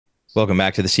Welcome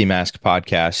back to the Sea Mask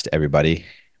podcast, everybody.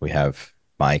 We have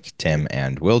Mike, Tim,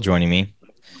 and Will joining me.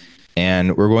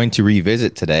 And we're going to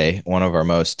revisit today one of our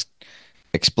most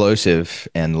explosive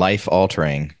and life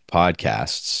altering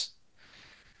podcasts,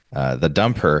 the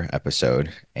Dump Her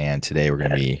episode. And today we're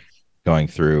going to be going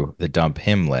through the Dump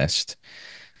Him list.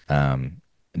 Um,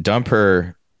 Dump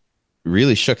Her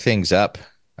really shook things up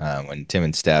when Tim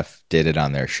and Steph did it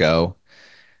on their show.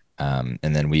 And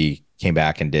then we came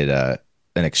back and did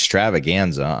an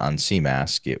extravaganza on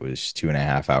Seamask. It was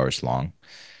 2.5 hours long.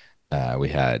 We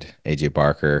had AJ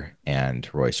Barker and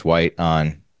Royce White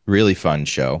on. Really fun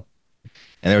show.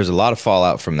 And there was a lot of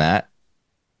fallout from that.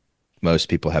 Most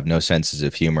people have no senses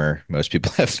of humor. Most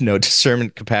people have no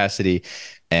discernment capacity.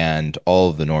 And all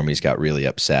of the normies got really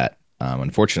upset.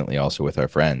 Unfortunately, also with our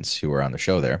friends who were on the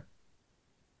show there.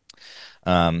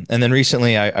 And then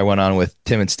recently I went on with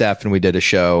Tim and Steph and we did a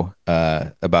show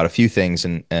about a few things.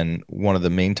 And one of the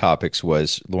main topics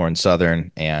was Lauren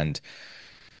Southern and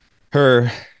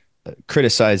her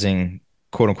criticizing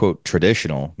quote unquote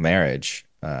traditional marriage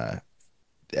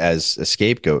as a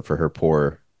scapegoat for her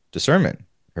poor discernment,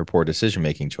 her poor decision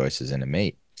making choices in a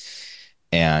mate.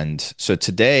 And so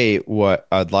today, what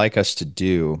I'd like us to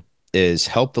do is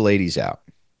help the ladies out.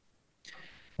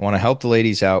 I want to help the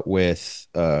ladies out with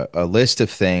a list of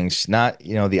things, not,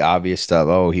 the obvious stuff.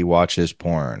 Oh, he watches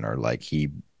porn or like he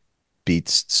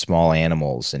beats small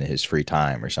animals in his free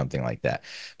time or something like that,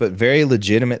 but very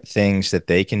legitimate things that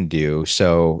they can do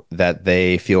so that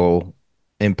they feel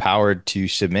empowered to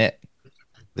submit.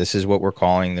 This is what we're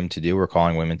calling them to do. We're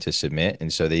calling women to submit.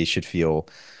 And so they should feel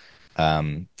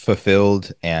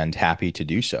fulfilled and happy to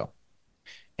do so.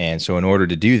 And so, in order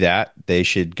to do that, they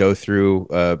should go through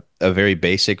a very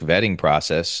basic vetting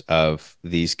process of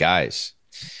these guys.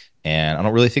 And I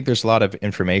don't really think there's a lot of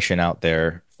information out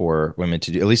there for women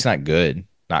to do, at least not good,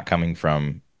 not coming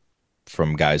from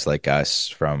guys like us,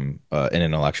 from an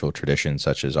intellectual tradition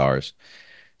such as ours.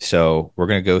 So we're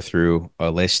going to go through a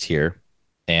list here,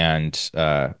 and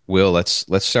Will, let's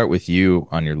start with you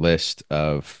on your list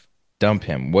of dump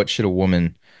him. What should a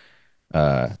woman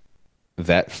uh,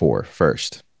 vet for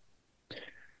first?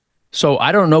 So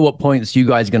I don't know what points you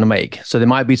guys are going to make. So there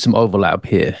might be some overlap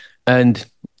here. And,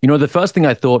 the first thing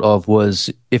I thought of was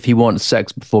if he wants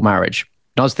sex before marriage.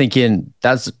 And I was thinking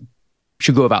that's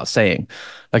should go without saying.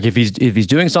 Like if he's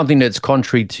doing something that's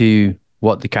contrary to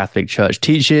what the Catholic Church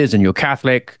teaches and you're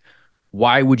Catholic,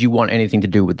 why would you want anything to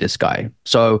do with this guy?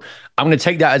 So I'm going to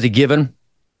take that as a given,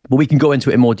 but we can go into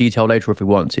it in more detail later if we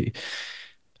want to.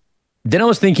 Then I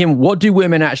was thinking, what do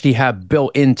women actually have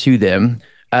built into them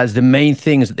as the main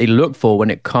things that they look for when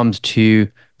it comes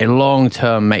to a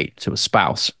long-term mate, to a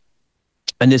spouse?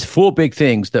 And there's four big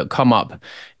things that come up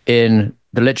in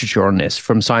the literature on this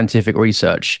from scientific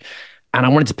research. And I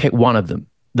wanted to pick one of them.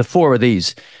 The four of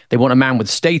these. They want a man with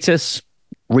status,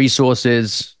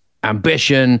 resources,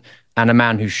 ambition, and a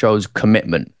man who shows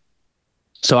commitment.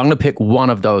 So I'm going to pick one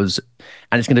of those,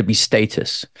 and it's going to be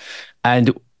status.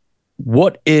 And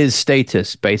what is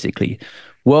status, basically?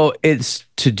 Well, it's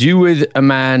to do with a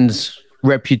man's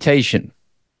reputation.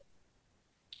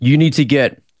 You need to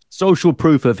get social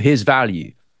proof of his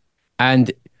value.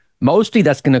 And mostly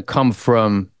that's going to come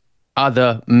from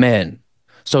other men.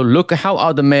 So look at how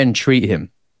other men treat him.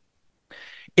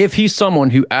 If he's someone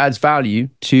who adds value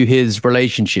to his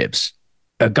relationships,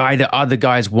 a guy that other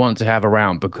guys want to have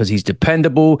around because he's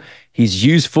dependable, he's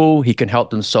useful, he can help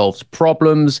them solve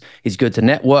problems, he's good to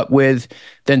network with,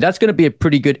 then that's going to be a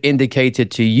pretty good indicator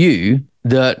to you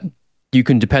that you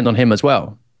can depend on him as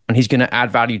well. And he's going to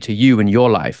add value to you in your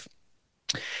life.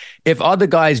 If other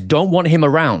guys don't want him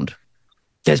around,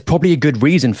 there's probably a good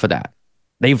reason for that.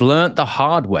 They've learned the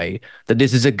hard way that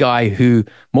this is a guy who,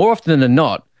 more often than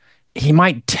not, he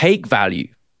might take value,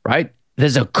 right?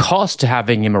 There's a cost to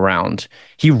having him around.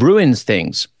 He ruins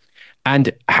things.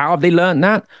 And how have they learned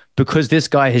that? Because this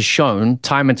guy has shown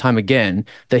time and time again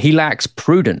that he lacks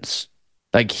prudence.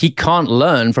 Like he can't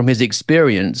learn from his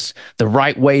experience the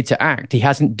right way to act. He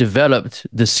hasn't developed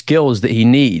the skills that he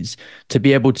needs to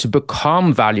be able to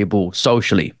become valuable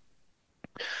socially.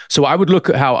 So I would look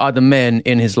at how other men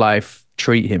in his life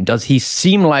treat him. Does he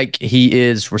seem like he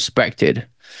is respected?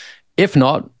 If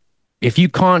not, if you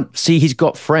can't see he's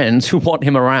got friends who want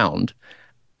him around,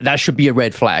 that should be a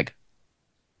red flag.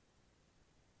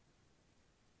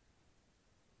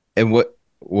 And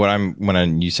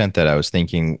when you sent that, I was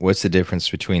thinking, what's the difference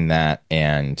between that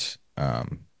and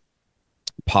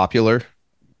popular?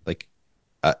 Like,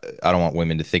 I don't want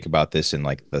women to think about this in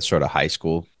like the sort of high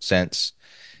school sense.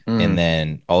 And Mm.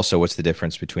 then also, what's the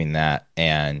difference between that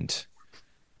and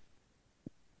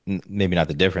maybe not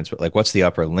the difference, but like what's the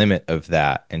upper limit of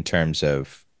that in terms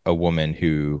of a woman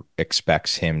who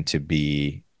expects him to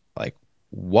be like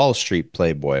Wall Street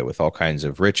playboy with all kinds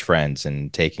of rich friends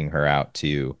and taking her out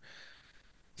to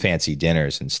fancy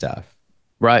dinners and stuff?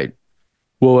 Right.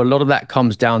 Well, a lot of that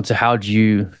comes down to how do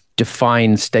you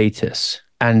define status?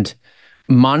 And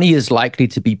money is likely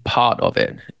to be part of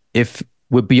it. If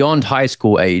we're beyond high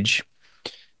school age,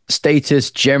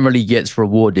 status generally gets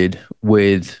rewarded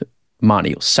with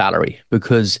money or salary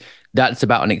because that's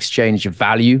about an exchange of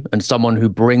value. And someone who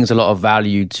brings a lot of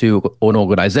value to an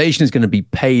organization is going to be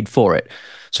paid for it.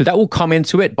 So that will come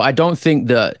into it. But I don't think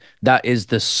that that is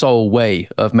the sole way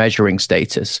of measuring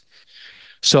status.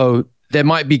 So there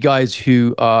might be guys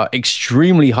who are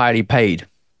extremely highly paid,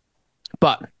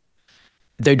 but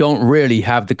they don't really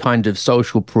have the kind of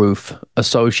social proof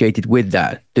associated with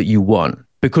that you want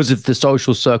because of the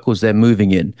social circles they're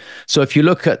moving in. So if you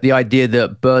look at the idea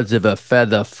that birds of a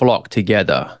feather flock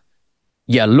together,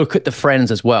 yeah, look at the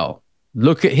friends as well.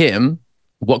 Look at him.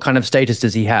 What kind of status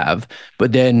does he have?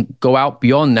 But then go out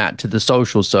beyond that to the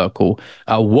social circle.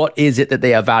 What is it that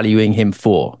they are valuing him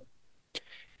for?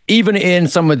 Even in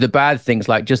some of the bad things,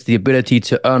 like just the ability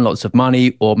to earn lots of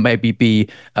money or maybe be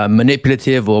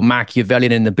manipulative or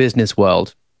Machiavellian in the business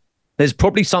world, there's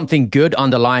probably something good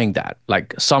underlying that,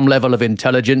 like some level of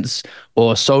intelligence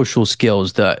or social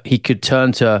skills that he could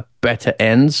turn to better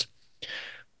ends.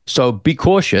 So be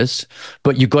cautious,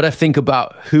 but you've got to think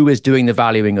about who is doing the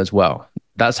valuing as well.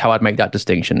 That's how I'd make that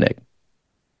distinction, Nick.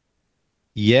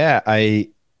 Yeah, I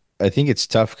think it's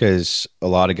tough because a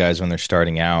lot of guys when they're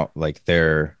starting out, like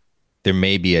they're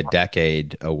maybe a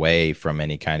decade away from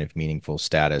any kind of meaningful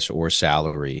status or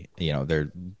salary.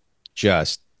 They're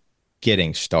just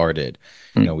getting started.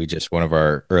 Mm. We just one of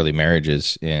our early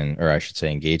marriages or I should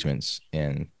say engagements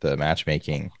in the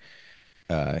matchmaking,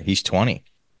 he's 20.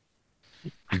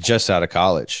 He's just out of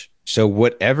college. So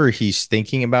whatever he's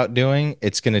thinking about doing,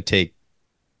 it's going to take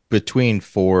between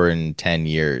 4 and 10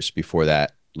 years before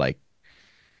that, like,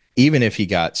 even if he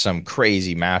got some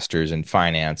crazy master's in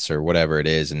finance or whatever it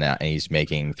is, and he's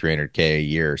making 300K a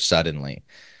year suddenly.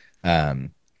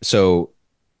 So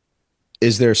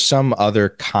is there some other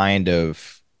kind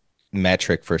of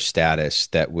metric for status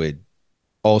that would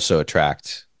also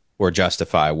attract or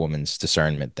justify a woman's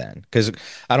discernment then? Because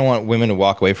I don't want women to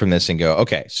walk away from this and go,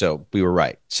 okay, so we were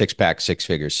right. Six pack, six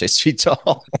figures, 6 feet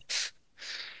tall.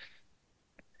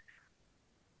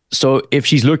 So if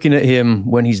she's looking at him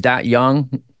when he's that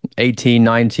young, 18,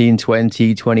 19,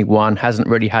 20, 21, hasn't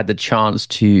really had the chance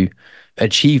to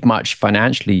achieve much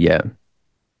financially yet,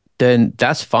 then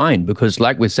that's fine because,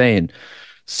 like we're saying,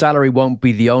 salary won't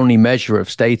be the only measure of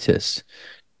status.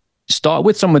 Start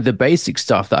with some of the basic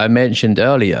stuff that I mentioned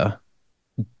earlier.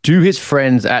 Do his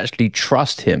friends actually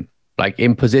trust him? Like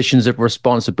in positions of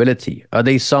responsibility?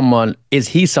 Is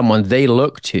he someone they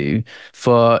look to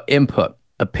for input,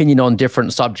 opinion on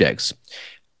different subjects?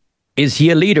 Is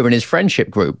he a leader in his friendship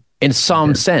group in some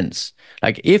Yeah. sense?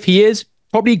 Like if he is,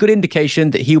 probably a good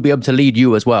indication that he'll be able to lead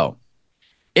you as well.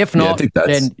 If Yeah, I not, think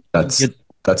then that's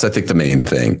I think the main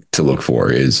thing to look for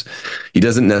is he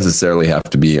doesn't necessarily have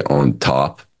to be on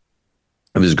top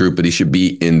of his group, but he should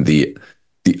be in the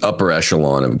upper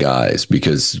echelon of guys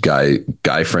because guy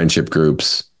friendship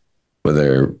groups,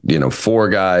 whether four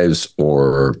guys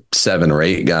or 7 or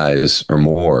 8 guys or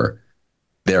more,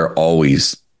 they're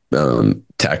always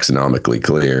taxonomically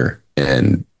clear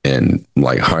and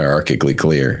like hierarchically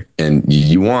clear, and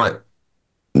you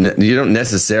don't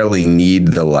necessarily need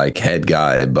the like head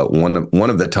guy, but one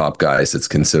of the top guys that's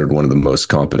considered one of the most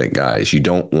competent guys. You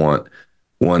don't want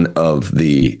one of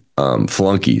the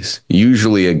flunkies.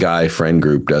 Usually, a guy friend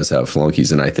group does have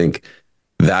flunkies, and I think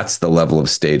that's the level of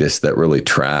status that really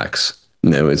tracks.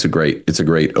 It's a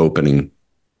great opening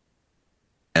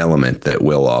element that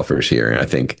Will offers here, and I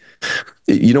think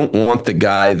you don't want the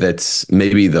guy that's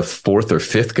maybe the fourth or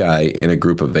fifth guy in a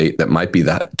group of 8 that might be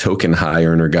that token high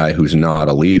earner guy who's not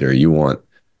a leader. You want,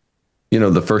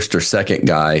 the first or second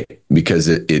guy because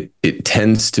it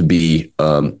tends to be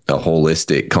a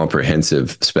holistic,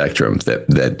 comprehensive spectrum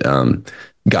that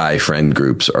guy friend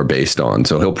groups are based on.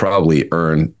 So he'll probably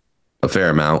earn a fair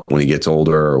amount when he gets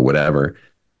older or whatever,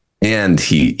 and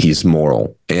he's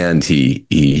moral and he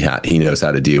knows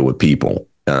how to deal with people.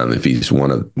 If he's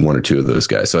one or two of those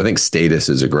guys. So I think status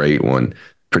is a great one,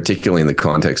 particularly in the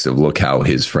context of look how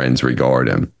his friends regard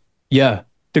him. yeah.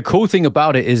 The cool thing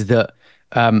about it is that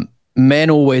men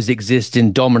always exist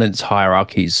in dominance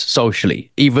hierarchies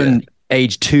socially. Yeah. Even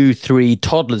age 2, 3,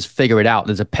 toddlers figure it out.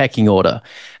 There's a pecking order.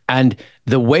 And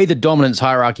the way the dominance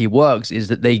hierarchy works is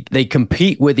that they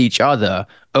compete with each other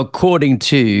according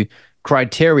to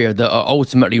criteria that are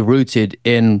ultimately rooted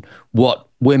in what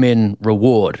women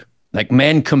reward. Like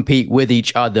men compete with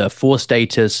each other for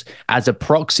status as a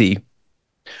proxy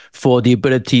for the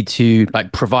ability to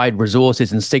like provide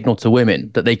resources and signal to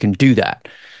women that they can do that.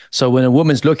 So when a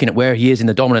woman's looking at where he is in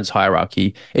the dominance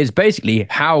hierarchy, it's basically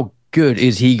how good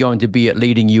is he going to be at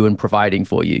leading you and providing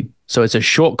for you. So it's a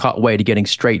shortcut way to getting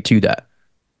straight to that.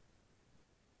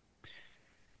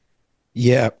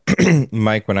 Yeah,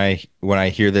 Mike, when I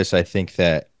hear this, I think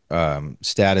that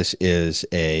status is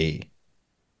a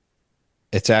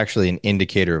it's actually an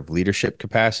indicator of leadership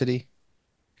capacity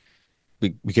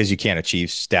because you can't achieve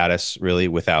status really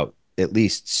without at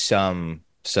least some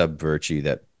sub virtue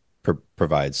that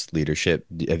provides leadership.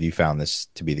 Have you found this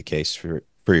to be the case for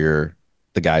your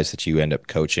the guys that you end up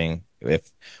coaching?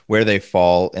 If where they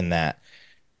fall in that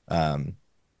um,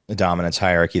 dominance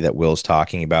hierarchy that Will's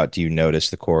talking about, do you notice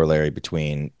the corollary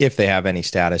between if they have any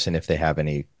status and if they have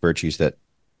any virtues that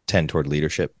tend toward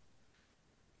leadership?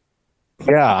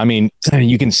 Yeah, I mean,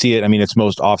 you can see it. I mean, it's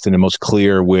most often and most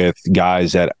clear with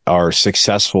guys that are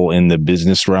successful in the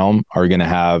business realm they're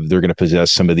going to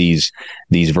possess some of these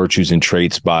virtues and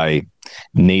traits by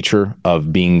nature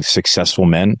of being successful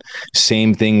men.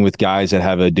 Same thing with guys that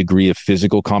have a degree of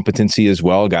physical competency as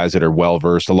well, guys that are well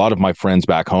versed. A lot of my friends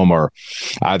back home are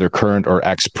either current or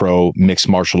ex-pro mixed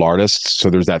martial artists. So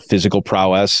there's that physical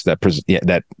prowess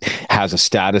that has a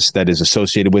status that is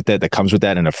associated with that comes with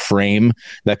that, and a frame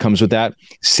that comes with that.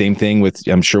 Same thing with,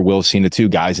 I'm sure Will's seen it too,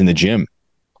 guys in the gym.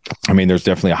 I mean, there's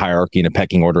definitely a hierarchy and a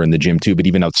pecking order in the gym too. But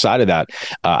even outside of that,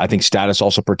 I think status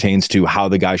also pertains to how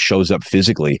the guy shows up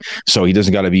physically. So he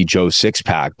doesn't got to be Joe six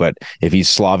pack, but if he's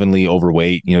slovenly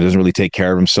overweight, doesn't really take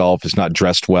care of himself, is not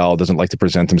dressed well, doesn't like to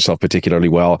present himself particularly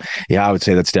well. Yeah, I would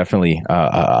say that's definitely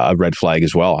a red flag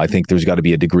as well. I think there's got to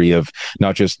be a degree of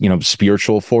not just,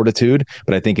 spiritual fortitude,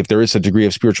 but I think if there is a degree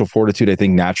of spiritual fortitude, I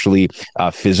think naturally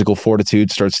physical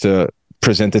fortitude starts to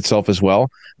present itself as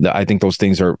well. I think those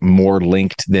things are more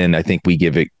linked than I think we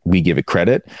give it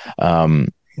credit.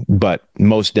 But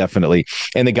most definitely.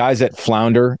 And the guys that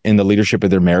flounder in the leadership of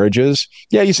their marriages,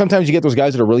 yeah, sometimes you get those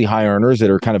guys that are really high earners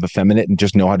that are kind of effeminate and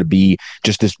just know how to be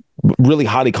just this really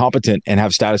highly competent and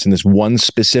have status in this one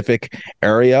specific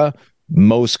area.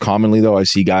 Most commonly, though, I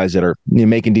see guys that are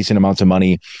making decent amounts of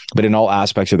money, but in all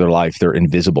aspects of their life, they're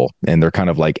invisible and they're kind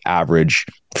of like average,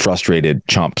 frustrated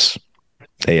chumps.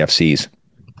 AFCs.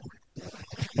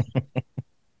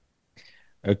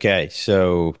 Okay,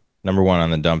 so number one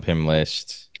on the dump him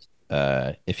list,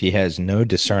 if he has no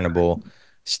discernible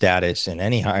status in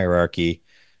any hierarchy,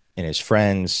 in his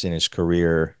friends, in his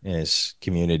career, in his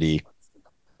community,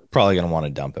 probably gonna want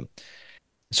to dump him.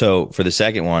 So for the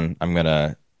second one, I'm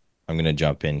gonna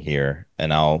jump in here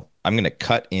and I'm gonna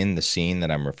cut in the scene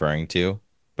that I'm referring to,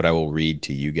 but I will read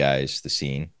to you guys the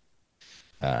scene.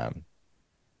 Um,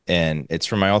 and it's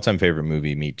from my all-time favorite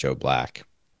movie, Meet Joe Black.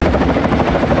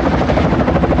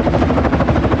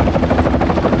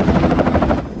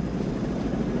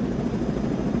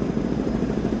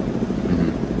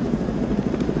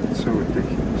 It's so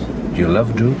ridiculous. Do you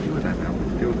love Drew? Deal with that now.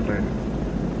 Deal with it later.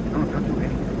 No, don't do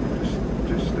anything.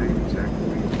 Just stay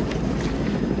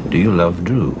exactly. Do you love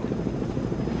Drew?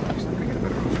 He's not thinking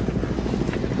about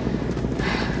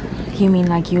it. You mean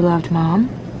like you loved Mom?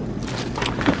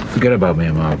 Forget about me,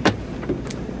 Mom.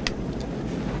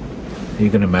 Are you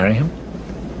going to marry him?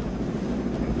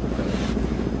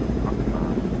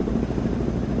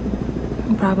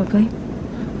 Probably.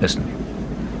 Listen,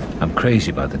 I'm crazy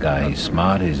about the guy. He's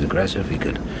smart, he's aggressive, he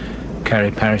could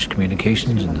carry parish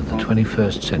communications into the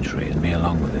 21st century and me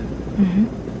along with it.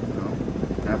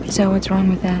 Mm-hmm. So what's wrong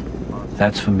with that?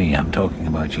 That's for me. I'm talking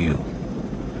about you.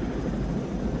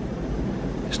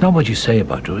 It's not what you say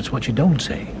about Drew, it's what you don't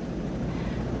say.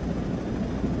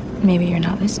 Maybe you're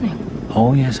not listening.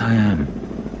 Oh, yes, I am.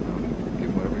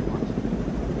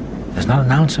 There's not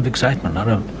an ounce of excitement, not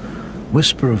a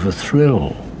whisper of a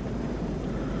thrill.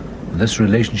 This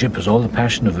relationship has all the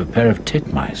passion of a pair of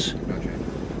titmice.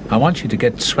 I want you to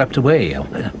get swept away.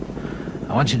 I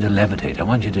want you to levitate. I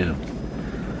want you to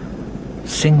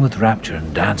sing with rapture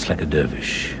and dance like a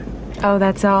dervish. Oh,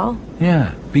 that's all?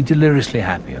 Yeah, be deliriously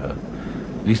happy, or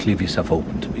at least leave yourself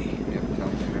open to be.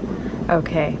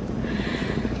 Okay.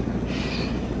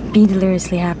 Be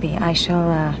deliriously happy. I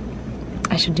shall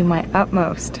do my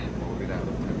utmost.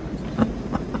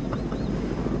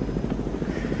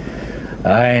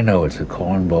 I know it's a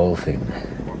cornball thing,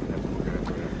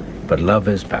 but love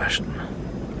is passion,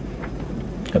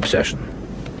 obsession,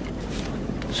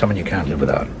 someone you can't live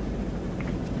without.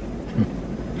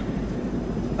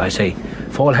 I say,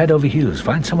 fall head over heels,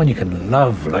 find someone you can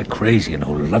love like crazy and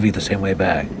who'll love you the same way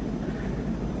back.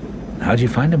 How do you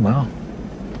find him? Well,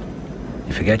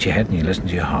 you forget your head and you listen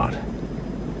to your heart.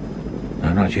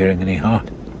 I'm not hearing any heart.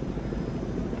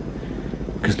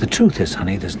 Because the truth is,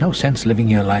 honey, there's no sense living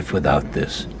your life without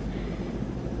this.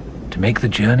 To make the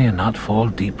journey and not fall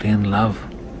deeply in love,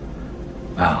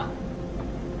 well,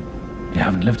 you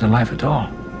haven't lived a life at all.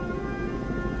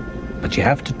 But you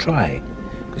have to try,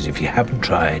 because if you haven't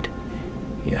tried,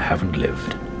 you haven't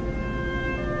lived.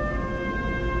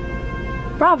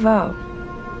 Bravo.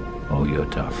 Oh, you're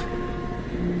tough.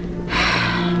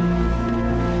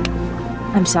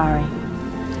 I'm sorry.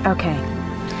 Okay.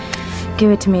 Give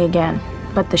it to me again,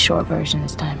 but the short version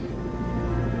this time.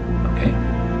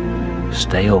 Okay.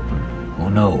 Stay open.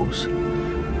 Who knows?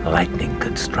 Lightning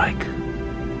could strike.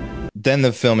 Then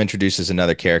the film introduces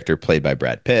another character played by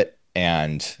Brad Pitt,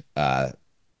 and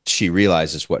she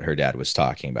realizes what her dad was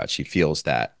talking about. She feels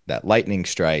that lightning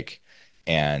strike,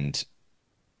 and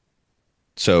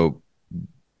so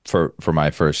for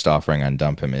my first offering on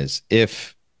Dump Him is,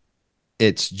 if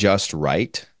it's just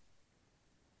right,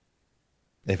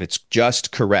 if it's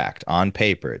just correct on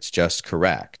paper, it's just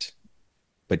correct,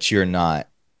 but you're not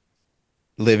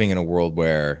living in a world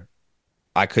where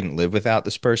I couldn't live without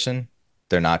this person,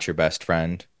 they're not your best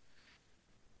friend,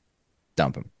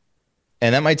 dump them.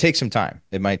 And that might take some time.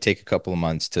 It might take a couple of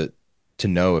months to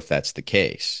know if that's the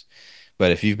case.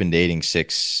 But if you've been dating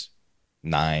 6,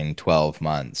 9, 12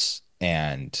 months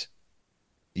and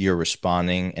you're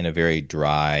responding in a very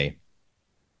dry,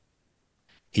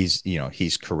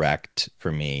 he's correct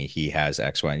for me, he has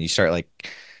X, Y, and you start like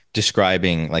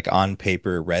describing like on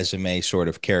paper resume sort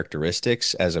of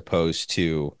characteristics as opposed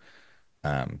to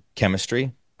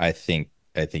chemistry, I think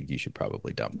you should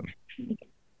probably dump them.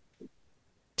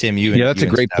 Tim, yeah, that's a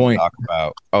great point. Talk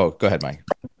about. Oh, go ahead, Mike.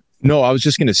 No, I was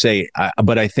just going to say,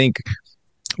 but I think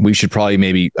we should probably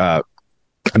maybe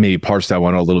parse that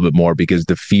one a little bit more, because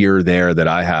the fear there that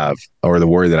I have, or the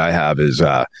worry that I have, is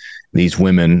these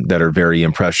women that are very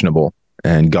impressionable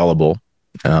and gullible,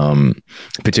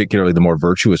 particularly the more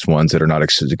virtuous ones that are not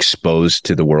exposed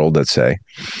to the world, let's say,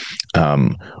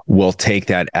 will take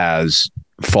that as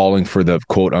falling for the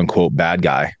quote unquote bad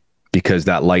guy, because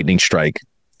that lightning strike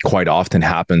quite often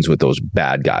happens with those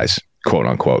bad guys, quote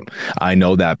unquote. I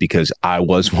know that because I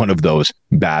was one of those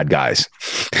bad guys,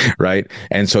 right?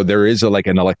 And so there is like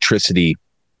an electricity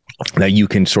that you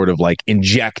can sort of like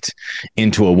inject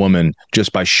into a woman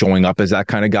just by showing up as that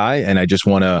kind of guy. And I just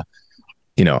want to,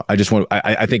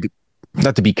 I think,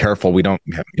 not to be careful, we don't,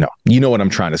 you know what I'm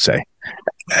trying to say.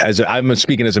 I'm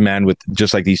speaking as a man with,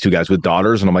 just like these two guys with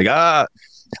daughters, and I'm like,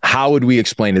 how would we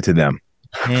explain it to them?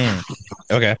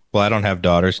 Okay. Well, I don't have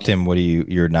daughters. Tim,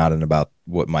 you're nodding about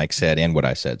what Mike said and what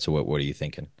I said. So what are you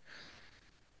thinking?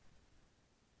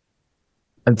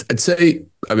 I'd say,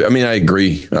 I mean, I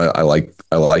agree. I like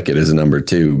it as a number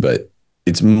 2, but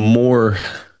it's more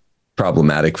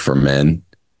problematic for men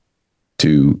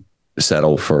to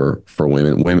settle for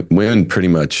women. Women pretty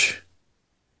much,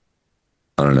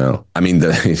 I don't know. I mean,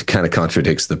 it kind of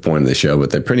contradicts the point of the show,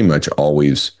 but they pretty much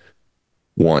always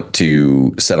want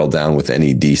to settle down with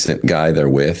any decent guy they're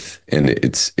with, and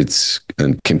it's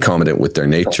concomitant with their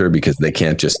nature, because they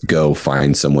can't just go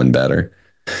find someone better.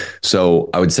 So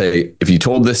I would say, if you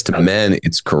told this to men,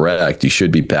 it's correct. You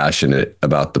should be passionate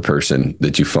about the person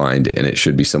that you find, and it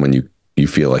should be someone you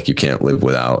feel like you can't live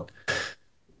without.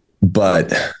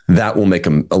 But that will make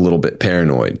them a little bit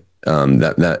paranoid.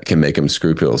 That can make them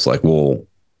scrupulous. Like, well,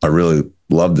 I really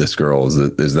love this girl.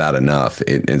 Is that enough?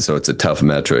 And so it's a tough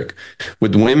metric.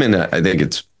 With women, I think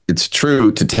it's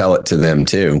true to tell it to them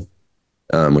too,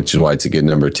 which is why it's a good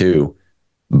number 2.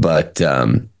 But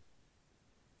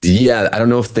yeah, I don't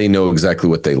know if they know exactly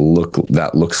what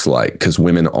that looks like, because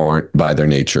women aren't by their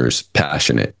natures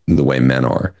passionate the way men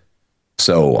are.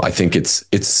 So I think it's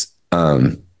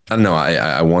I don't know.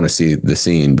 I want to see the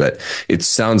scene, but it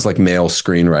sounds like male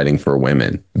screenwriting for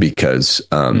women, because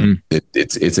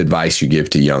it's advice you give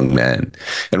to young men.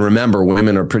 And remember,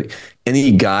 women are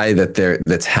any guy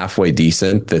that's halfway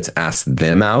decent that's asked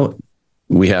them out,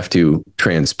 we have to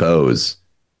transpose.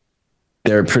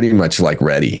 They're pretty much like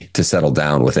ready to settle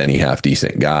down with any half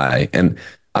decent guy. And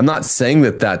I'm not saying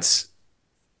that that's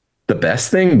the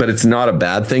best thing, but it's not a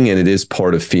bad thing. And it is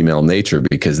part of female nature,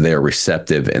 because they're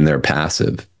receptive and they're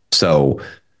passive. So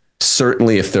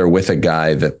certainly if they're with a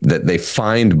guy that they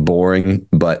find boring,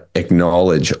 but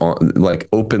acknowledge like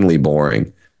openly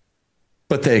boring,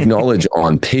 but they acknowledge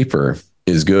on paper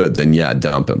is good, then yeah,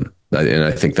 dump him. And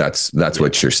I think that's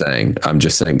what you're saying. I'm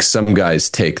just saying some guys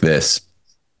take this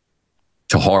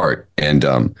to heart, and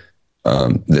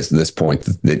this point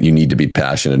that you need to be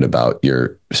passionate about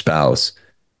your spouse.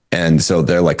 And so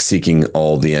they're like seeking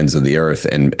all the ends of the earth,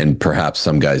 and perhaps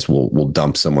some guys will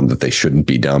dump someone that they shouldn't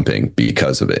be dumping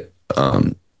because of it.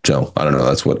 So I don't know.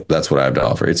 That's what I have to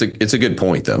offer. It's a good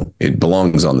point though. It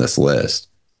belongs on this list.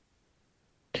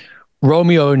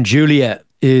 Romeo and Juliet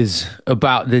is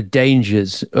about the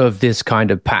dangers of this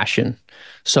kind of passion.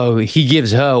 So he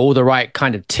gives her all the right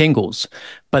kind of tingles,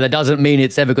 but that doesn't mean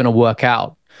it's ever going to work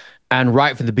out. And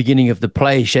right from the beginning of the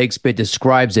play, Shakespeare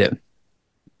describes it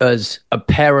as a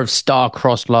pair of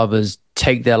star-crossed lovers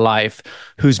take their life,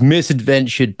 whose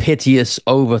misadventured, piteous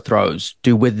overthrows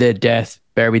do with their death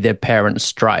bury their parents'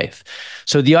 strife.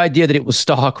 So the idea that it was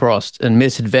star-crossed and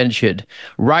misadventured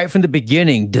right from the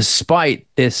beginning, despite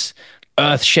this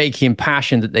earth-shaking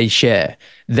passion that they share,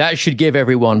 that should give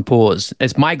everyone pause.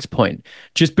 It's Mike's point.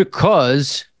 Just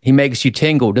because he makes you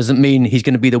tingle doesn't mean he's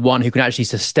going to be the one who can actually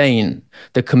sustain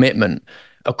the commitment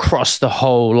across the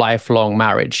whole lifelong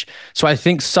marriage. So I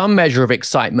think some measure of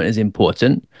excitement is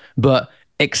important, but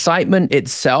excitement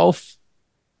itself,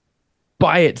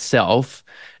 by itself,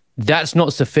 that's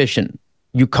not sufficient.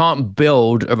 You can't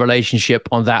build a relationship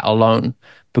on that alone,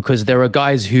 because there are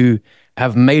guys who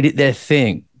have made it their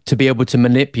thing to be able to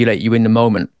manipulate you in the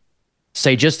moment.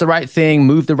 Say just the right thing,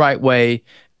 move the right way,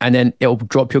 and then it'll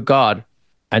drop your guard,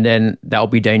 and then that'll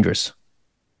be dangerous.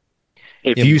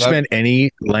 If Yeah, you but spend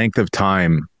any length of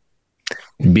time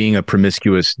being a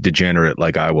promiscuous degenerate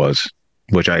like I was,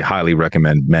 which I highly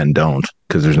recommend men don't,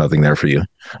 because there's nothing there for you.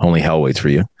 Only hell waits for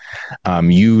you.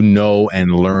 You know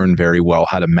and learn very well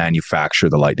how to manufacture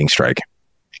the lightning strike.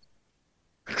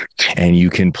 And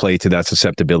you can play to that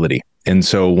susceptibility. And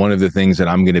so one of the things that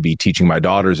I'm going to be teaching my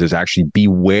daughters is actually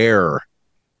beware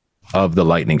of the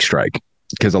lightning strike,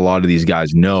 because a lot of these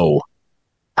guys know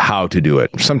how to do it.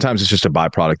 Sometimes it's just a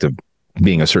byproduct of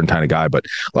being a certain kind of guy, but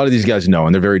a lot of these guys know,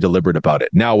 and they're very deliberate about it.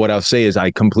 Now, what I'll say is I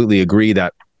completely agree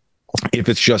that if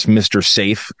it's just Mr.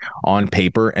 Safe on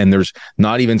paper and there's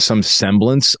not even some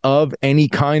semblance of any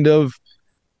kind of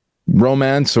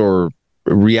romance or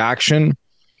reaction,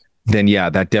 then yeah,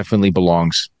 that definitely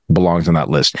belongs on that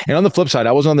list. And on the flip side,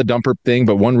 I was on the dumper thing,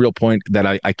 but one real point that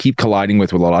I keep colliding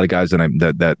with a lot of guys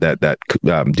that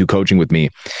do coaching with me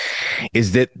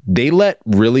is that they let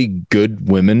really good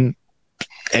women,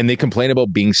 and they complain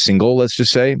about being single, let's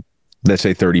say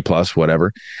 30 plus,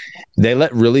 whatever. They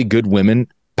let really good women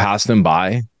pass them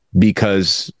by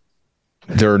because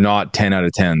they're not 10 out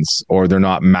of 10s, or they're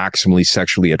not maximally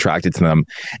sexually attracted to them.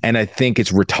 And I think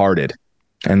it's retarded.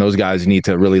 And those guys need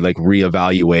to really like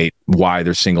reevaluate why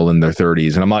they're single in their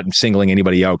 30s. And I'm not singling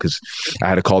anybody out, because I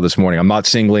had a call this morning. I'm not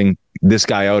singling this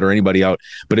guy out or anybody out,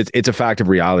 but it's a fact of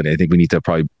reality. I think we need to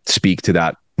probably speak to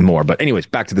that more. But anyways,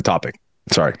 back to the topic.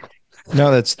 Sorry.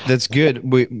 no, that's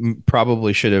good. We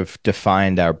probably should have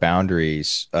defined our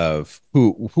boundaries of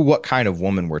what kind of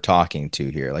woman we're talking to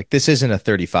here. Like, this isn't a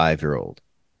 35-year-old.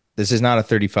 This is not a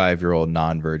 35-year-old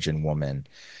non-virgin woman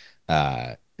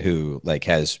who like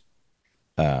has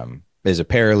is a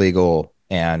paralegal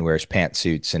and wears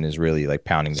pantsuits and is really like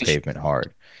pounding the pavement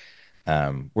hard.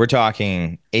 We're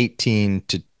talking 18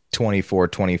 to 24,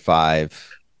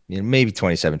 25, maybe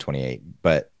 27, 28,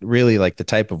 but really like the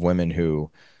type of women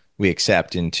who we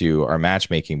accept into our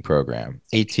matchmaking program,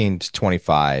 18 to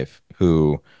 25,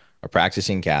 who are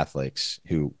practicing Catholics,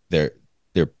 who they're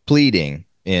pleading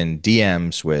in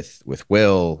DMs with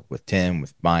Will, with Tim,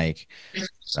 with Mike.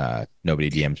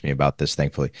 Nobody DMs me about this,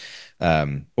 thankfully.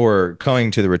 Or going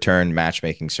to the return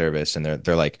matchmaking service, and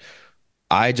they're like,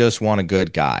 I just want a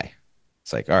good guy.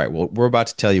 It's like, all right, well, we're about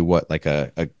to tell you what like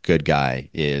a good guy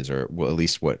is, or well, at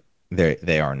least what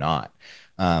they are not.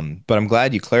 But I'm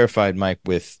glad you clarified, Mike,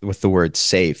 with the word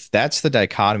safe. That's the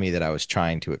dichotomy that I was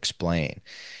trying to explain.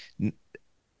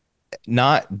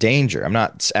 Not danger. I'm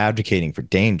not advocating for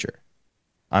danger.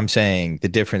 I'm saying the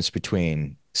difference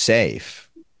between safe,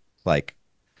 like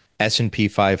S&P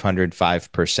 500,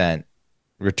 5%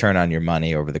 return on your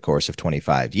money over the course of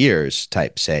 25 years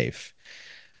type safe,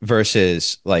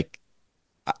 versus like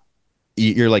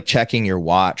you're like checking your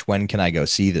watch. When can I go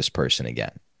see this person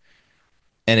again?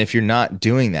 And if you're not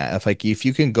doing that, if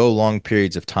you can go long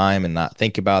periods of time and not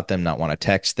think about them, not want to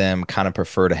text them, kind of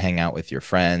prefer to hang out with your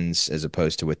friends as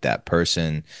opposed to with that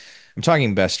person. I'm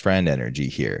talking best friend energy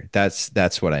here.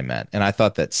 That's what I meant. And I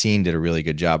thought that scene did a really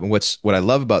good job. And what I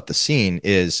love about the scene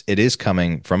is it is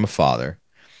coming from a father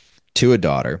to a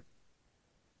daughter.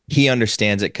 He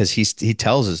understands it because he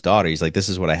tells his daughter, he's like, this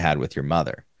is what I had with your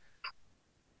mother.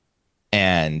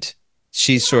 And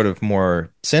she's sort of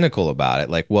more cynical about it,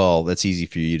 like, well, that's easy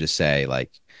for you to say,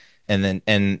 like, and then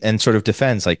and sort of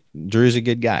defends, like, Drew's a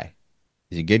good guy.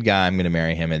 He's a good guy. I'm going to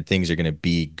marry him, and things are going to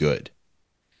be good.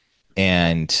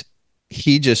 And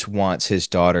he just wants his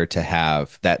daughter to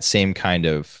have that same kind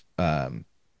of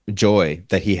joy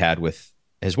that he had with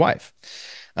his wife.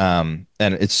 And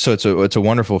it's a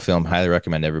wonderful film. Highly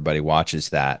recommend everybody watches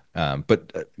that.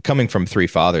 But coming from three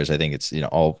fathers, I think it's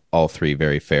all three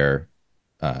very fair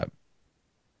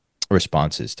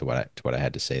responses to what I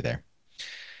had to say there.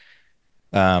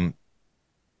 Um,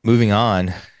 Moving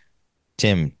on,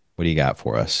 Tim, what do you got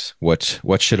for us? What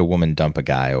should a woman dump a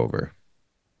guy over?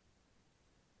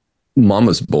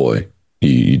 Mama's boy.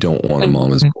 You don't want a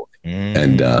mama's boy.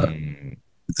 And Mm.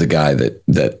 it's a guy that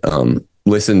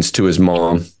listens to his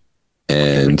mom.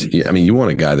 And yeah, I mean, you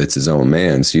want a guy that's his own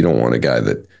man. So you don't want a guy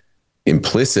that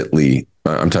implicitly,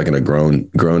 I'm talking a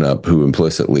grown up who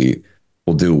implicitly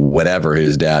will do whatever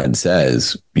his dad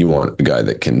says. You want a guy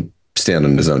that can stand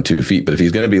on his own 2 feet. But if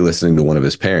he's going to be listening to one of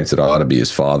his parents, it ought to be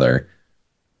his father.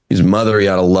 His mother, he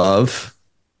ought to love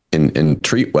and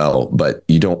treat well. But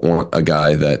you don't want a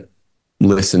guy that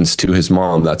listens to his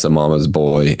mom. That's a mama's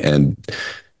boy. And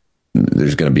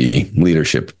there's going to be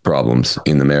leadership problems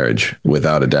in the marriage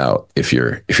without a doubt if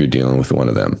you're dealing with one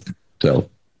of them. So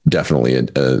definitely a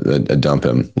dump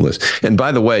him list. And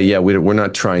by the way, yeah, we're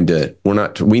not trying to,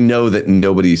 we know that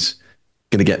nobody's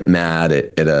going to get mad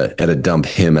at a dump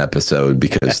him episode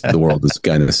because the world is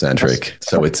gynocentric.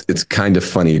 So it's kind of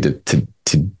funny to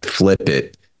flip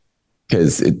it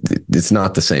because it's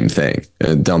not the same thing.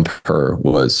 Dump her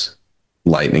was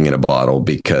lightning in a bottle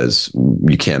because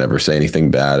you can't ever say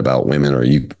anything bad about women, or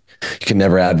you can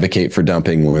never advocate for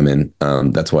dumping women.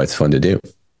 That's why it's fun to do.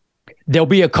 There'll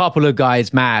be a couple of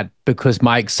guys mad because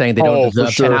Mike's saying they don't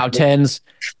deserve 10 out of 10s.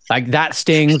 Like, that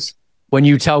stings when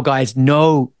you tell guys,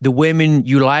 no, the women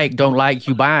you like don't like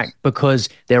you back because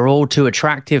they're all too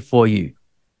attractive for you.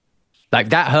 Like,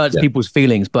 that hurts people's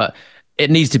feelings, but it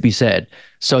needs to be said.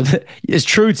 So it's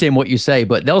true, Tim, what you say,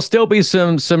 but there'll still be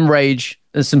some rage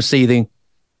and some seething.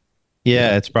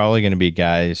 Yeah, it's probably going to be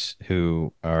guys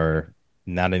who are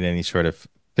not in any sort of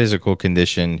physical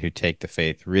condition, who take the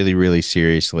faith really, really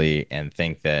seriously and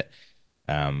think that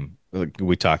like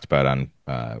we talked about on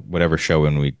whatever show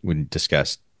when we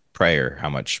discussed prayer, how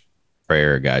much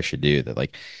prayer a guy should do, that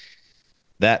like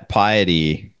that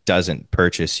piety doesn't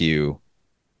purchase you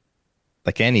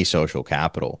like any social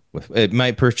capital. It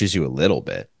might purchase you a little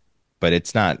bit, but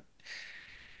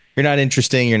you're not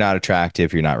interesting, you're not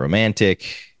attractive, you're not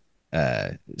romantic.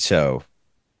 So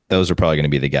those are probably going to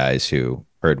be the guys who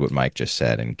heard what Mike just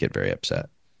said and get very upset.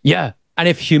 Yeah. And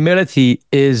if humility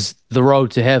is the road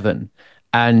to heaven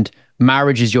and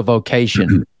marriage is your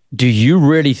vocation, do you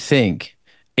really think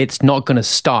it's not going to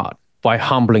start by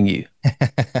humbling you?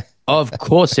 Of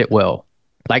course it will.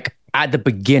 Like, at the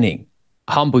beginning,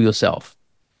 humble yourself.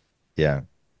 Yeah.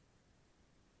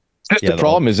 The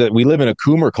problem is that we live in a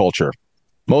coomer culture.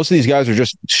 Most of these guys are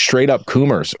just straight up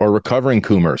coomers or recovering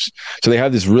coomers. So they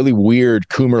have this really weird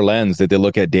coomer lens that they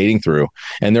look at dating through.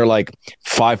 And they're like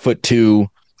 5'2",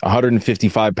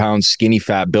 155 pounds, skinny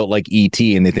fat, built like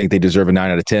E.T., and they think they deserve a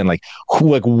 9 out of 10. Like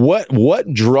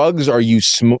what drugs are you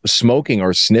smoking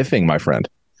or sniffing, my friend?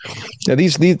 Now,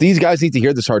 these guys need to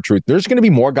hear this hard truth. There's going to be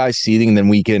more guys seething than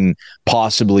we can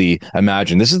possibly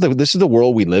imagine. This is the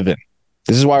world we live in.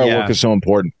 This is why our work is so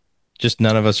important. Just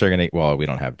none of us are going to, well, we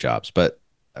don't have jobs, but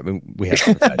I mean, we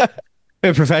have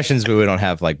professions, but we don't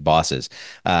have like bosses.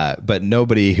 But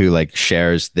nobody who like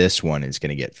shares this one is going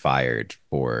to get fired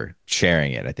for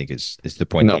sharing it. I think is the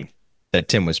point that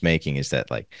Tim was making, is that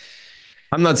like,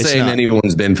 I'm not saying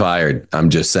anyone's been fired. I'm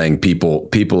just saying people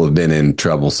have been in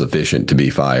trouble sufficient to be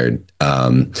fired.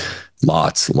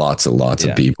 Lots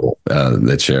of people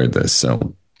that shared this.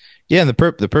 So yeah, and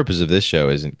the purpose of this show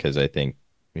isn't because I think,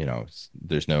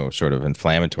 there's no sort of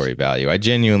inflammatory value. I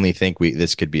genuinely think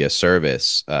this could be a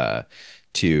service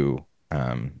to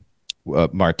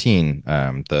Martine,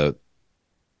 the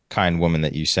kind woman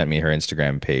that you sent me her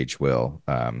Instagram page, Will,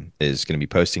 is going to be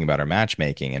posting about her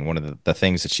matchmaking. And one of the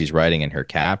things that she's writing in her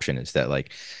caption is that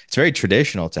like it's very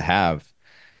traditional to have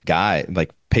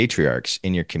like patriarchs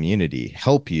in your community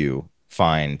help you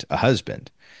find a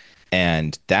husband.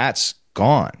 And that's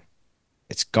gone.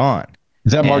 It's gone.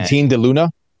 Is that Martine de Luna?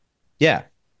 Yeah.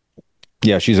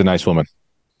 Yeah, she's a nice woman.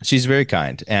 She's very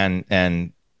kind. And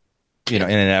in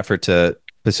an effort to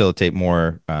facilitate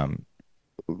more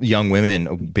young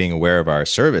women being aware of our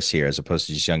service here, as opposed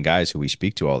to just young guys who we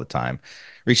speak to all the time,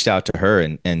 reached out to her.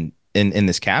 And in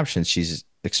this caption, she's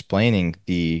explaining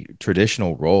the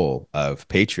traditional role of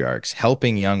patriarchs,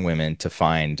 helping young women to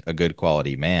find a good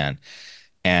quality man.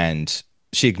 And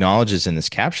she acknowledges in this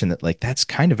caption that like that's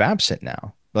kind of absent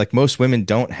now. Like most women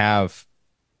don't have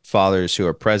fathers who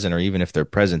are present, or even if they're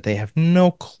present, they have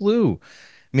no clue.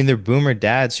 I mean, they're boomer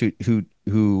dads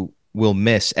who will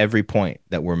miss every point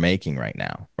that we're making right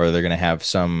now, or they're going to have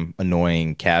some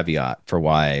annoying caveat for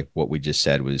why what we just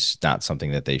said was not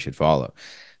something that they should follow.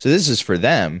 So this is for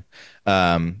them,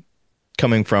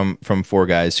 coming from four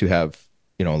guys who have,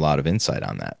 you know, a lot of insight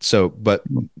on that. So, but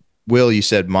Will, you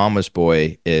said Mama's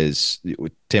Boy is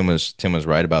Tim was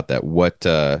right about that. What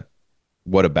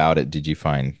about it did you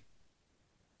find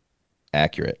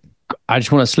accurate? I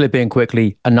just want to slip in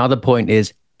quickly. Another point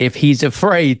is if he's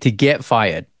afraid to get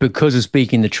fired because of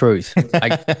speaking the truth,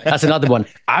 like that's another one.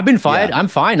 I've been fired. Yeah. I'm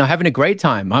fine. I'm having a great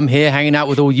time. I'm here hanging out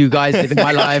with all you guys, living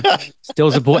my life,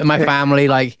 still supporting my family.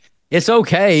 Like, it's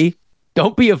okay.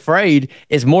 Don't be afraid.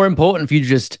 It's more important for you to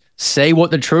just say what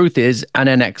the truth is and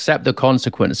then accept the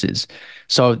consequences.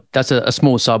 So that's a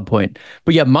small sub point.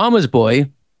 But yeah, Mama's Boy,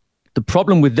 the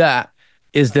problem with that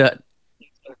is that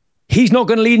he's not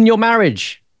going to lead in your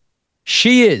marriage.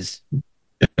 She is.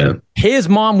 Yeah. His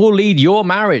mom will lead your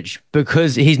marriage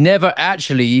because he's never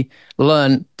actually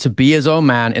learned to be his own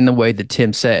man in the way that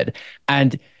Tim said.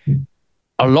 And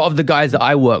a lot of the guys that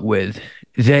I work with,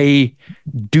 they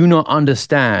do not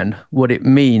understand what it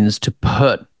means to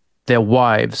put their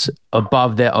wives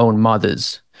above their own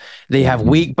mothers. They have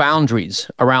weak boundaries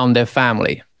around their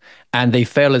family and they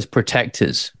fail as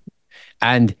protectors.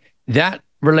 And that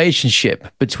relationship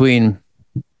between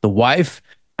the wife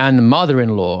and the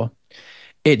mother-in-law,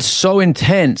 it's so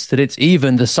intense that it's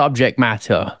even the subject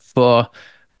matter for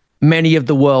many of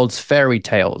the world's fairy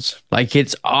tales. Like,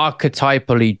 it's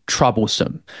archetypally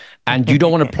troublesome, and you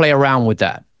don't want to play around with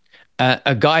that.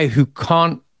 A guy who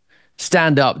can't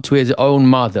stand up to his own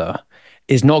mother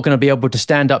is not going to be able to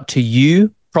stand up to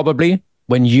you, probably,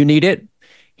 when you need it.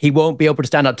 He won't be able to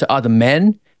stand up to other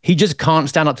men. He just can't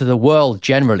stand up to the world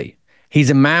generally. He's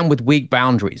a man with weak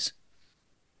boundaries.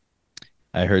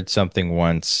 I heard something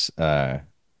once.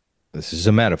 This is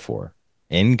a metaphor,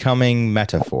 incoming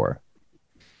metaphor.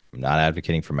 I'm not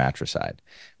advocating for matricide,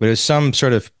 but it was some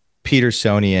sort of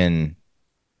Petersonian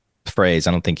phrase.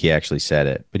 I don't think he actually said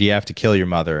it, but you have to kill your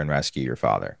mother and rescue your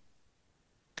father.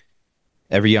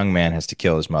 Every young man has to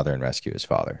kill his mother and rescue his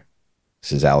father.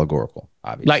 This is allegorical,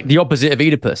 obviously. Like the opposite of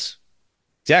Oedipus.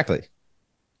 Exactly.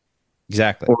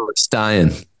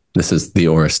 Orestein. This is the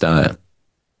Oresteia.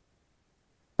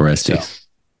 Orestes.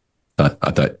 So.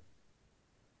 I thought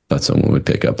someone would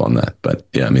pick up on that, but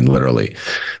yeah, I mean, literally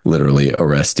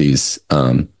Orestes,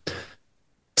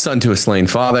 son to a slain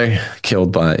father,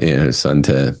 killed by son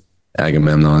to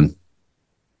Agamemnon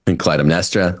and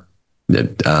Clytemnestra.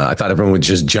 I thought everyone would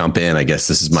just jump in. I guess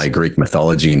this is my Greek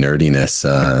mythology nerdiness.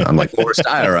 I'm like,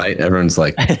 Oresteia, right? Everyone's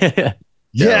like,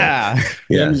 yeah.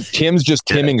 Tim's just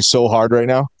Timming so hard right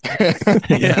now.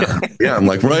 yeah. I'm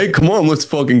like, right, come on, let's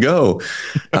fucking go.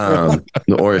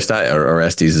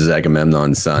 Orestes is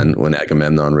Agamemnon's son. When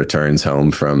Agamemnon returns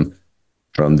home from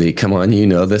the, come on, you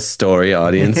know this story,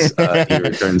 audience. He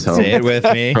returns home. Say it with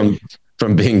me.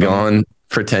 From being gone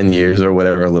for 10 years or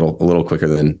whatever, a little quicker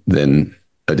than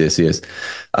Odysseus.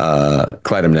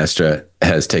 Clytemnestra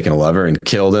has taken a lover and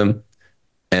killed him.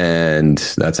 And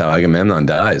that's how Agamemnon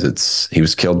dies. He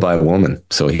was killed by a woman,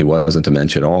 so he wasn't a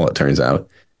mensch at all, it turns out.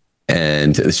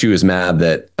 And she was mad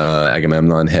that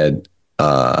Agamemnon had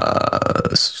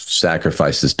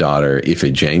sacrificed his daughter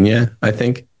Iphigenia, I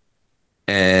think.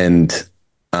 And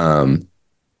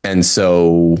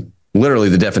so literally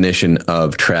the definition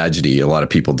of tragedy, a lot of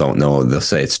people don't know. They'll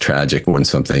say it's tragic when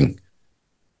something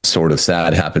sort of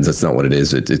sad happens. That's not what it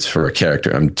is. It's for a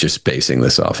character. I'm just basing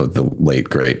this off of the late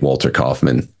great Walter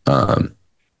Kaufman.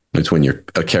 It's when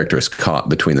a character is caught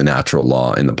between the natural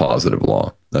law and the positive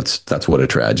law. That's what a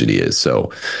tragedy is.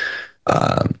 So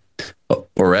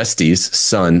Orestes,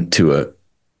 son to a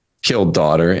killed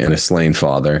daughter and a slain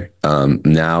father,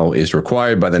 now is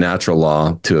required by the natural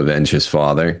law to avenge his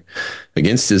father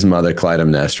against his mother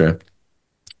Clytemnestra.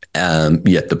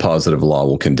 Yet the positive law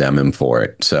will condemn him for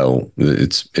it. So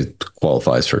it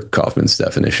qualifies for Kaufman's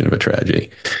definition of a tragedy.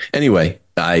 Anyway,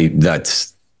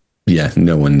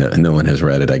 no one has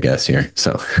read it, I guess, here.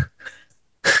 So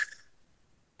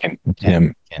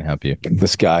Tim Can't help you.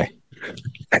 this guy.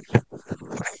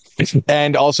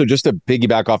 And also, just to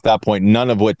piggyback off that point, none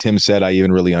of what Tim said I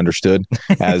even really understood,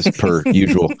 as per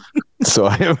usual. So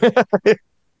I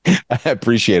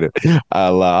appreciate it.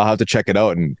 I'll have to check it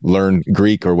out and learn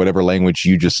Greek or whatever language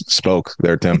you just spoke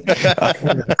there, Tim.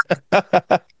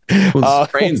 well,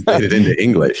 translated into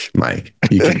English, Mike.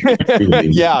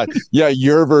 Yeah,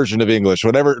 your version of English,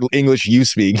 whatever English you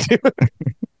speak.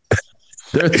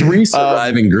 There are 3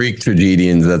 surviving Greek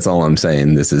tragedians. That's all I'm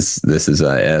saying. This is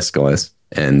Aeschylus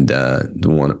and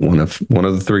one of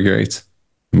the 3 greats.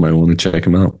 You might want to check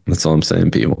them out. That's all I'm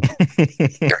saying, people.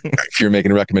 If you're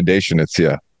making a recommendation, it's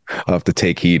I'll have to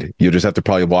take heed. You'll just have to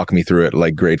probably walk me through it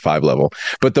like grade 5 level.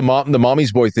 But the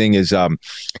mommy's boy thing is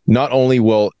not only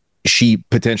will she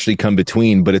potentially come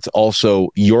between, but it's also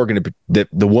the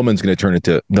woman's going to turn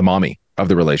into the mommy of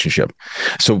the relationship.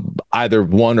 So either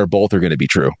one or both are going to be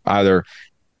true. Either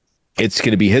it's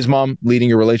going to be his mom leading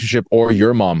your relationship, or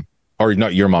your mom, or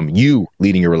not your mom, you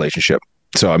leading your relationship.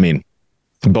 So I mean,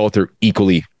 both are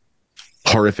equally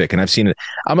horrific, and I've seen it.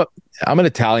 I'm an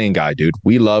Italian guy, dude.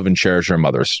 We love and cherish our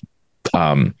mothers,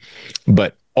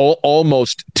 but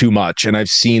almost too much, and I've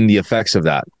seen the effects of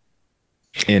that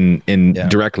in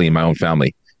directly in my own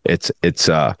family. It's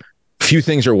few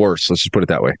things are worse. Let's just put it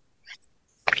that way.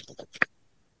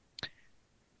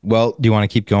 Well, do you want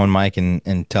to keep going, Mike,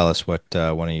 and tell us what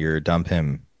one of your dump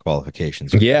him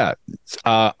qualifications are? Yeah,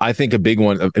 I think a big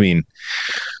one. I mean,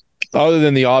 other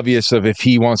than the obvious of if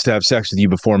he wants to have sex with you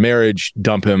before marriage,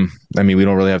 dump him. I mean, we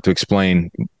don't really have to explain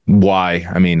why.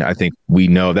 I mean, I think we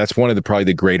know that's one of the probably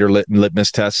the greater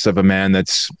litmus tests of a man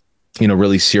that's,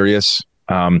 really serious.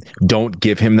 Don't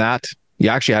give him that. You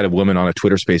actually had a woman on a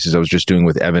Twitter Spaces I was just doing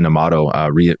with Evan Amato,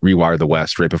 Rewire the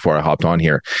West, right before I hopped on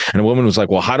here. And a woman was like,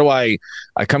 well, how do I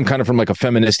come kind of from like a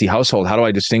feministy household. How do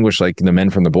I distinguish like the men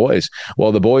from the boys?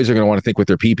 Well, the boys are going to want to think with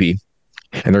their pee-pee,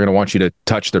 and they're going to want you to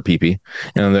touch their pee-pee.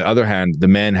 And on the other hand, the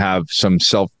men have some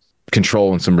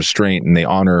self-control and some restraint, and they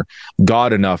honor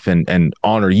God enough and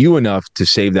honor you enough to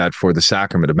save that for the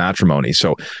sacrament of matrimony.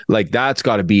 So like that's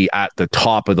got to be at the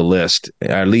top of the list,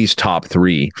 at least top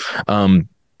 3.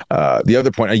 The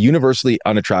other point, a universally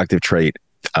unattractive trait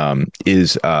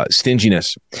is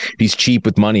stinginess. If he's cheap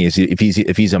with money,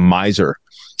 if he's a miser,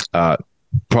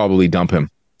 probably dump him.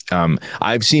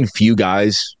 I've seen few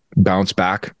guys bounce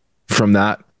back from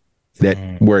that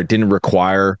where it didn't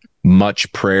require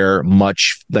much prayer,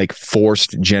 much like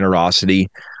forced generosity.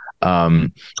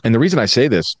 And the reason I say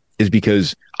this is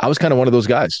because I was kind of one of those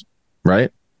guys, right?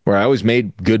 Where I always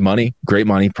made good money, great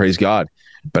money, praise God.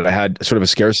 But I had sort of a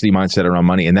scarcity mindset around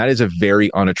money. And that is a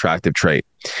very unattractive trait.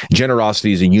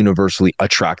 Generosity is a universally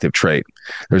attractive trait.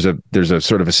 There's a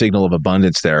sort of a signal of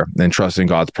abundance there and trust in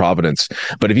God's providence.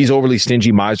 But if he's overly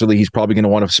stingy, miserly, he's probably going to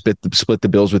want to split the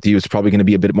bills with you. It's probably going to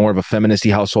be a bit more of a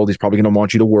feministy household. He's probably going to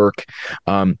want you to work.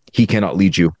 He cannot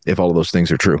lead you if all of those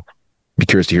things are true. Be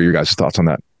curious to hear your guys' thoughts on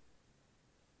that.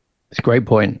 It's a great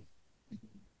point.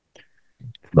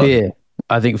 Fear.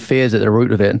 I think fear is at the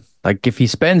root of it. Like if he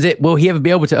spends it, will he ever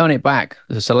be able to earn it back?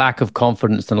 There's a lack of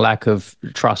confidence and lack of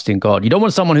trust in God. You don't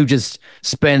want someone who just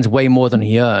spends way more than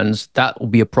he earns. That will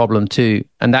be a problem too.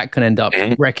 And that can end up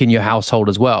wrecking your household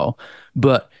as well.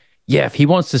 But yeah, if he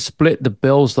wants to split the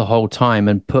bills the whole time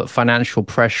and put financial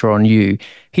pressure on you,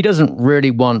 he doesn't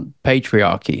really want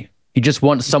patriarchy. He just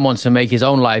wants someone to make his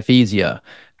own life easier.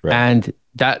 Right. And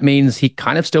that means he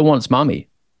kind of still wants mommy.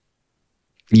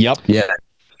 Yep. Yeah.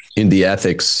 In the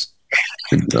ethics,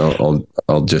 I'll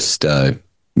just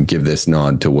give this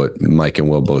nod to what Mike and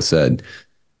Will both said.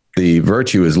 The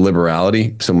virtue is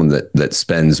liberality, someone that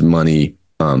spends money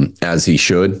as he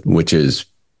should, which is,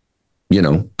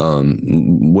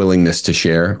 willingness to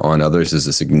share on others is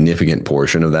a significant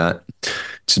portion of that.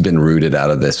 It's been rooted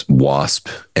out of this WASP,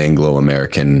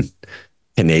 Anglo-American,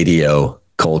 Canadio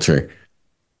culture.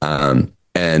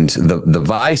 And the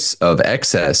vice of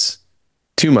excess,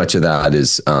 too much of that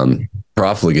is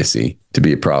profligacy, to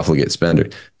be a profligate spender.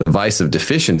 The vice of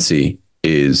deficiency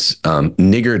is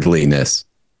niggardliness,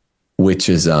 which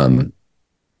is,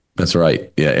 that's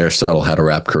right. Yeah, Aristotle had a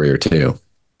rap career too.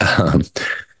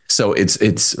 So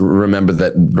it's remember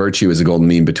that virtue is a golden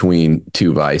mean between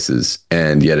two vices,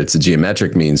 and yet it's a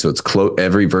geometric mean. So it's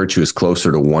every virtue is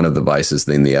closer to one of the vices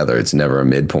than the other. It's never a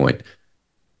midpoint.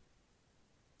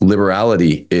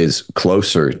 Liberality is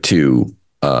closer to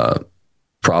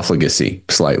profligacy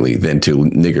slightly than to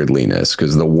niggardliness,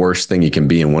 because the worst thing you can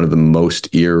be, and one of the most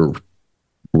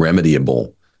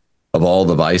irremediable of all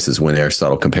the vices when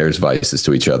Aristotle compares vices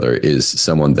to each other, is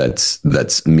someone that's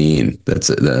mean, that's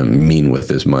mean with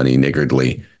his money,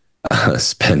 niggardly,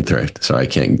 spendthrift. So I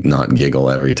can't not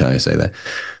giggle every time I say that.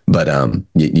 But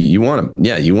you want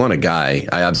a guy.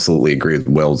 I absolutely agree with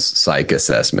Will's psych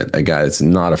assessment. A guy that's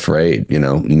not afraid.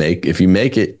 If you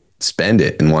make it, spend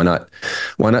it. And why not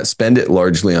spend it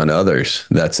largely on others?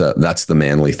 That's the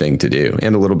manly thing to do,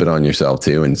 and a little bit on yourself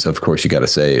too. And so of course you got to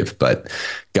save. But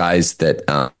guys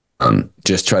that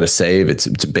just try to save, it's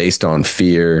based on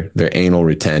fear. They're anal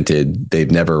retented. They've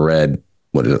never read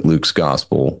Luke's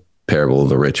gospel parable of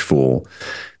the rich fool.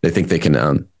 They think they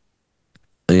can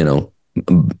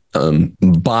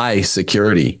buy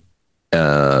security,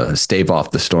 stave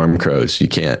off the storm crows. You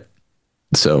can't.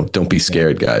 So don't be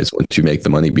scared, guys. Once you make the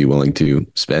money, be willing to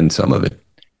spend some of it.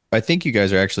 I think you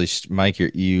guys are actually, Mike,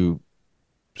 you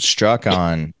struck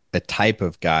on a type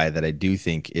of guy that I do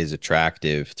think is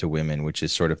attractive to women, which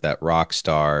is sort of that rock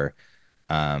star,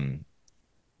 um,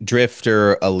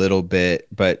 drifter a little bit,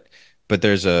 but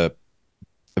there's a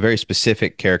very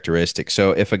specific characteristic.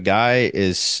 So if a guy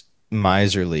is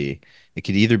miserly, it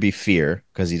could either be fear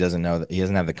because he doesn't know that he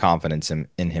doesn't have the confidence in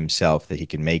himself that he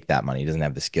can make that money. He doesn't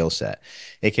have the skill set.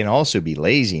 It can also be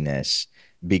laziness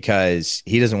because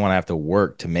he doesn't want to have to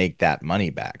work to make that money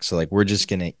back. So like we're just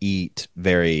going to eat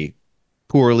very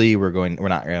poorly. We're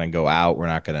not going to go out. We're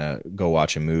not going to go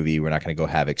watch a movie. We're not going to go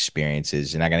have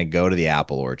experiences. You're not going to go to the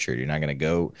apple orchard. You're not going to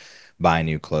go buy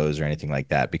new clothes or anything like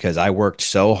that because I worked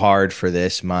so hard for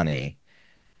this money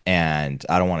and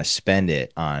I don't want to spend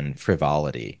it on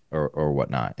frivolity or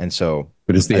whatnot. And so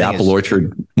But is I the think apple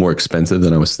orchard more expensive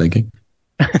than I was thinking?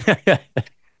 it's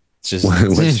just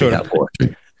What's sort the of apple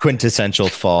orchard? quintessential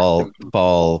fall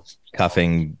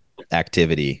cuffing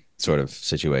activity sort of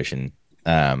situation.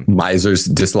 Misers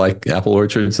dislike apple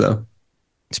orchards, though.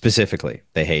 Specifically,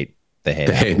 they hate Hey,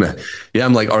 apples. man. Yeah,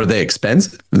 I'm like, are they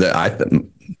expensive? The I was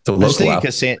local thinking apple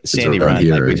because Sandy around Run, like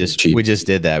here are cheap. we just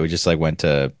did that. We just like went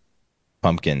to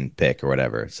pumpkin pick or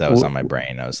whatever. So that was on my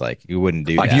brain. I was like, you wouldn't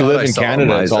do I If you that. thought live I in saw a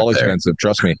Canada, it's miser all there. expensive.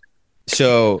 Trust me.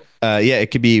 So yeah, it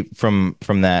could be from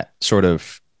that sort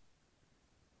of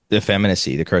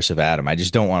effeminacy, the curse of Adam. I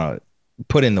just don't want to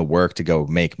put in the work to go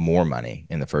make more money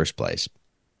in the first place.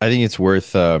 I think it's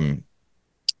worth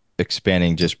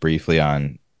expanding just briefly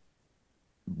on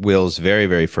Will's very,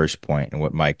 very first point and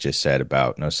what Mike just said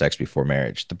about no sex before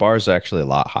marriage. The bar is actually a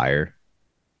lot higher.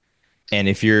 And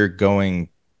if you're going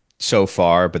so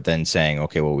far, but then saying,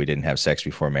 okay, well, we didn't have sex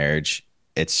before marriage,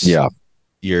 it's Yeah.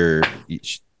 you,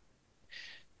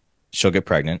 she'll get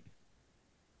pregnant.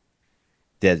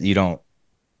 That you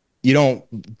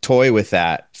don't toy with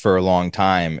that for a long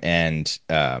time, and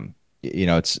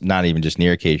it's not even just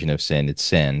near occasion of sin; it's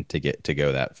sin to get to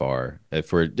go that far.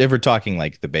 If we're talking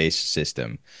like the base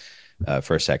system,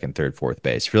 first, second, third, fourth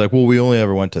base. If you're like, well, we only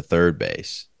ever went to third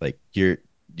base, like you're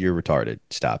retarded.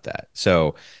 Stop that.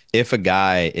 So if a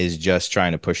guy is just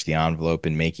trying to push the envelope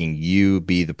and making you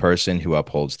be the person who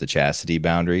upholds the chastity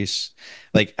boundaries,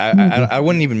 like I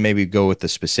wouldn't even maybe go with the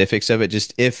specifics of it.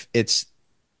 Just if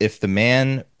the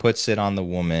man puts it on the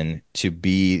woman to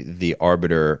be the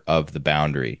arbiter of the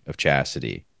boundary of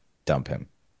chastity, dump him.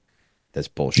 That's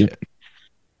bullshit.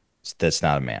 That's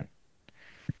not a man.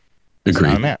 It's not a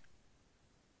Agreed. man.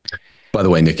 By the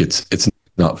way, Nick, it's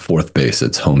not fourth base;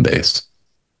 it's home base.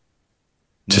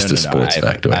 Just a sports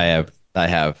factoid. I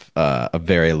have a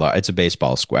very large. It's a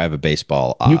baseball square. I have a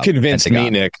baseball. You convinced me,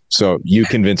 pentagon. Nick. So you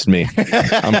convinced me.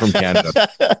 I'm from Canada.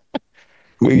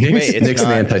 Wait, it's Nick's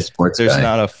not, an anti-sports there's guy.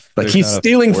 not a Like there's he's not a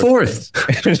stealing fourth.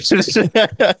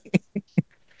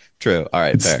 True. All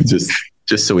right. Fair.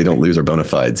 just so we don't lose our bona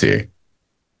fides here.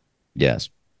 Yes.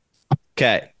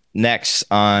 Okay. Next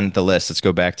on the list, let's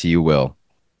go back to you, Will.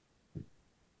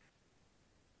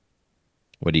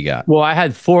 What do you got? Well, I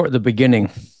had four at the beginning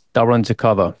that I wanted to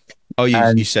cover. Oh, you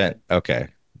And said okay.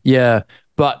 yeah,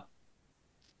 but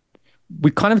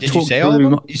we kind of Did you talked say all of through.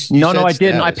 them? You No, said I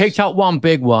didn't. I status. picked out one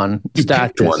big one, You picked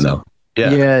status. one though.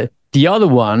 Yeah. Yeah. The other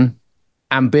one,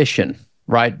 ambition,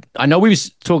 right? I know we've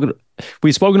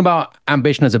spoken about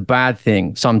ambition as a bad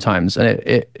thing sometimes, and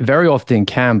it very often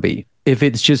can be if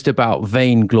it's just about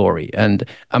vainglory and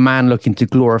a man looking to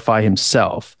glorify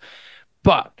himself.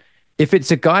 But if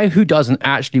it's a guy who doesn't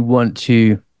actually want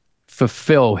to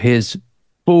fulfill his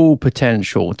full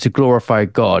potential to glorify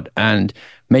God and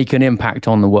make an impact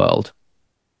on the world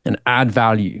and add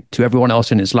value to everyone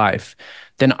else in his life,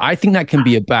 then I think that can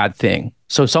be a bad thing.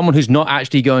 So someone who's not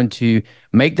actually going to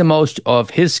make the most of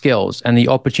his skills and the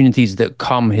opportunities that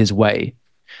come his way.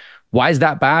 Why is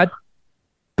that bad?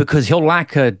 Because he'll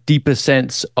lack a deeper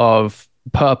sense of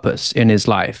purpose in his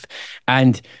life.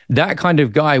 And that kind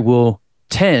of guy will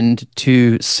tend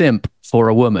to simp for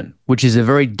a woman, which is a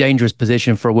very dangerous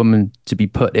position for a woman to be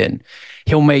put in.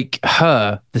 He'll make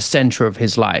her the center of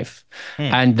his life.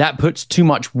 And that puts too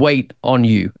much weight on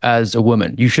you as a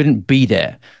woman. You shouldn't be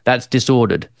there. That's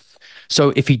disordered.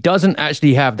 So if he doesn't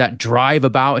actually have that drive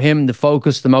about him, the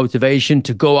focus, the motivation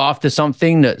to go after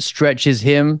something that stretches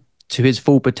him to his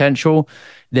full potential,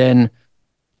 then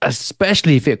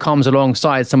especially if it comes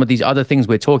alongside some of these other things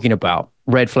we're talking about,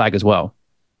 red flag as well.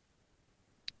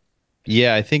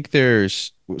 Yeah, I think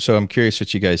so I'm curious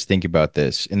what you guys think about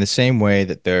this. In the same way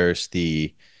that there's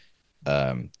the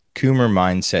Coomer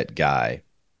mindset guy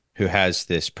who has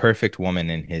this perfect woman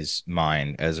in his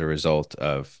mind as a result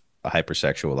of a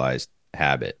hypersexualized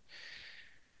habit.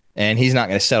 And he's not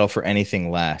going to settle for anything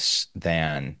less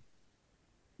than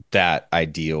that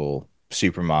ideal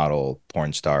supermodel,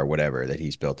 porn star, whatever that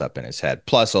he's built up in his head.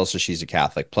 Plus also she's a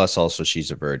Catholic, plus also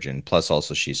she's a virgin, plus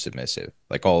also she's submissive.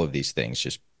 Like all of these things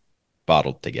just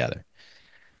bottled together.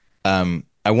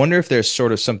 I wonder if there's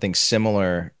sort of something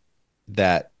similar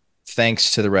that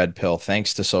thanks to the red pill,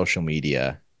 thanks to social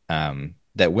media,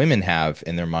 that women have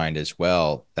in their mind as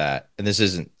well. That, and this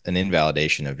isn't an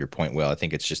invalidation of your point, Will. I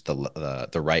think it's just the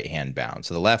right hand bound.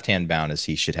 So the left hand bound is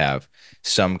he should have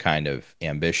some kind of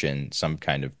ambition, some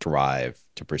kind of drive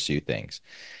to pursue things.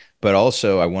 But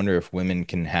also, I wonder if women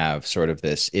can have sort of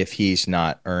this, if he's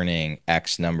not earning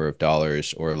X number of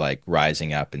dollars or like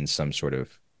rising up in some sort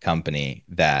of company,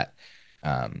 that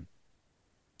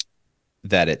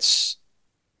that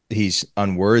he's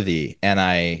unworthy. And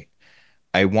I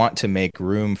want to make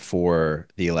room for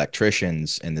the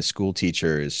electricians and the school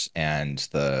teachers and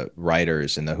the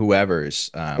writers and the whoever's.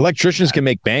 Electricians can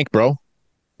make bank, bro.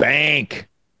 Bank.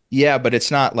 Yeah, but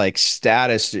it's not like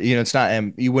status, it's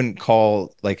not, you wouldn't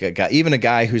call like a guy, even a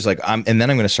guy who's like, and then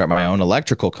I'm going to start my own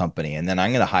electrical company and then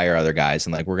I'm going to hire other guys.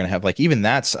 And like, we're going to have like, even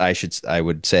that's, I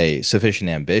would say sufficient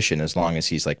ambition as long as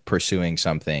he's like pursuing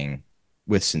something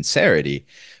with sincerity.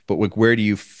 But like, where do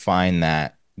you find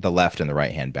that the left and the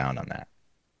right hand bound on that?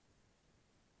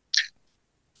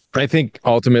 I think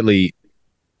ultimately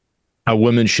a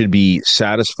woman should be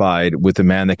satisfied with a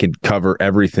man that can cover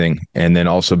everything and then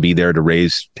also be there to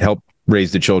help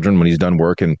raise the children when he's done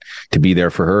work and to be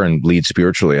there for her and lead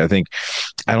spiritually. I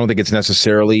don't think it's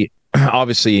necessarily,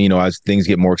 obviously, as things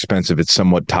get more expensive, it's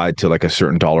somewhat tied to like a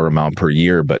certain dollar amount per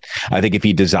year. But I think if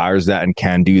he desires that and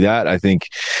can do that, I think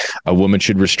a woman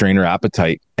should restrain her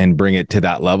appetite and bring it to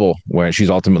that level where she's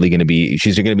going to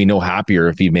be no happier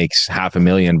if he makes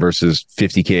 $500,000 versus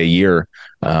 $50K a year.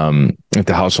 If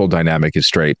the household dynamic is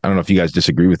straight. I don't know if you guys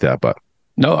disagree with that, but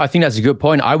no, I think that's a good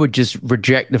point. I would just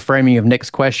reject the framing of Nick's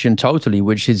question totally,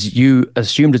 which is you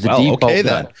assumed as a default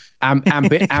that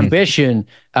ambition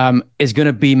is going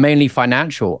to be mainly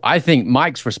financial. I think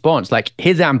Mike's response, like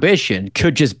his ambition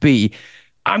could just be,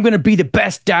 I'm going to be the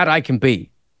best dad I can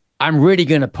be. I'm really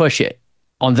going to push it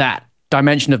on that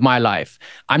dimension of my life.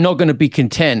 I'm not going to be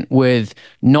content with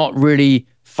not really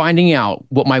finding out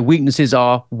what my weaknesses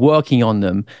are, working on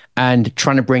them, and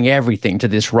trying to bring everything to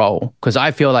this role. Because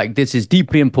I feel like this is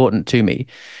deeply important to me.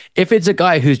 If it's a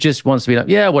guy who just wants to be like,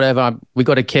 yeah, whatever, we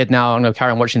got a kid now, I'm going to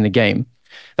carry on watching the game.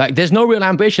 Like, there's no real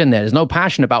ambition there. There's no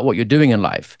passion about what you're doing in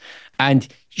life. And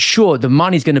sure, the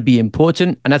money's going to be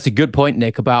important. And that's a good point,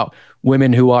 Nick, about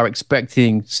women who are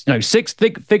expecting, six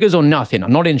figures or nothing.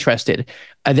 I'm not interested.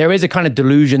 There is a kind of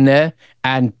delusion there.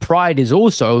 And pride is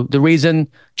also the reason,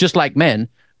 just like men,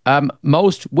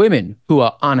 most women who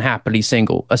are unhappily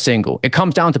single are single. It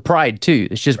comes down to pride too.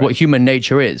 It's just what human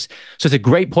nature is. So it's a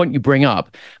great point you bring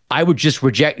up. I would just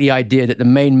reject the idea that the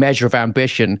main measure of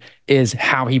ambition is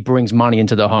how he brings money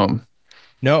into the home.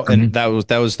 No, and that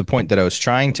was the point that I was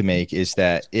trying to make, is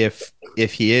that if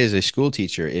he is a school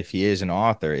teacher, if he is an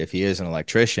author, if he is an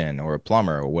electrician or a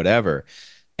plumber or whatever,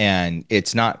 and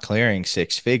it's not clearing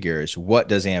six figures, what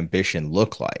does ambition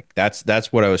look like?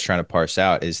 That's what I was trying to parse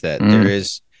out, is that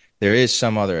there is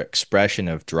some other expression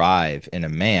of drive in a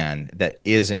man that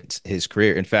isn't his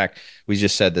career. In fact, we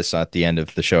just said this at the end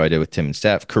of the show I did with Tim and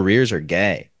Steph. Careers are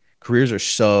gay. Careers are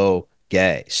so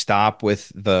gay. Stop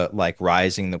with the like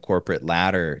rising the corporate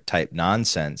ladder type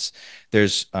nonsense.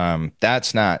 There's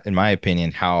that's not, in my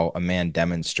opinion, how a man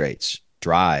demonstrates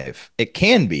drive. It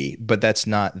can be, but that's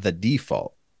not the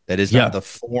default. That is not the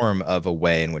form of a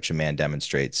way in which a man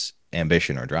demonstrates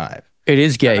ambition or drive. It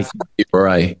is gay. You're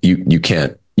right. You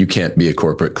can't be a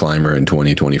corporate climber in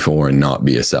 2024 and not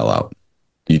be a sellout.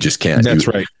 You just can't. That's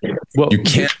right. Well, you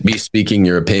can't be speaking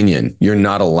your opinion. You're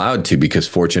not allowed to, because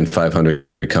Fortune 500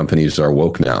 companies are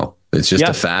woke now. It's just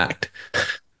a fact.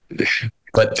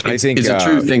 But I think it's a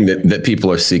true thing that people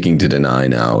are seeking to deny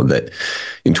now, that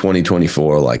in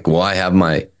 2024, like, well, I have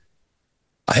my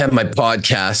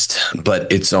podcast,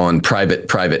 but it's on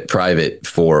private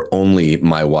for only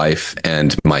my wife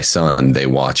and my son. They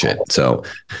watch it. So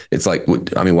it's like,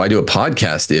 I mean, why do a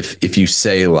podcast if you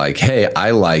say like, hey,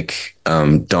 I like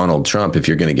Donald Trump, if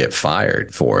you're going to get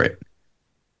fired for it?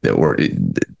 Or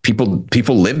people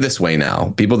live this way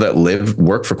now. People that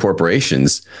work for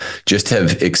corporations just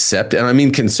have accepted, and I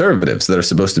mean conservatives that are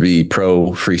supposed to be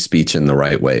pro free speech in the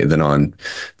right way, than on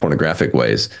pornographic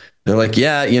ways. They're like,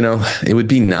 yeah, it would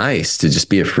be nice to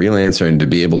just be a freelancer and to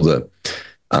be able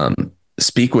to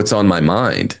speak what's on my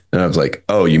mind. And I was like,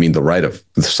 oh, you mean the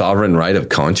sovereign right of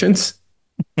conscience?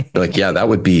 They're like, yeah, that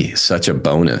would be such a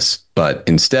bonus. But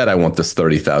instead, I want this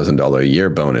 $30,000 a year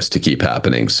bonus to keep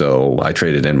happening. So I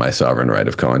traded in my sovereign right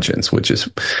of conscience, which is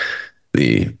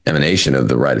the emanation of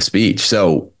the right of speech.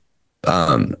 So,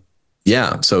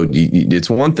 yeah. So it's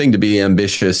one thing to be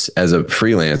ambitious as a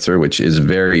freelancer, which is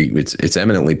it's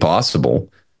eminently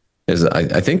possible, as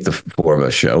I think the four of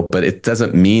us show, but it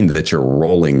doesn't mean that you're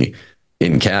rolling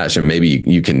in cash, and maybe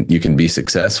you can be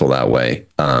successful that way.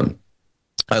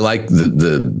 I like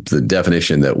the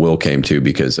definition that Will came to,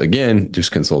 because again,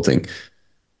 just consulting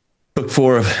book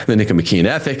 4 of the Nick and McKean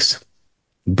Ethics.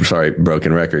 Sorry,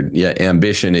 broken record. Yeah,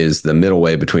 ambition is the middle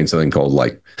way between something called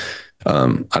like, I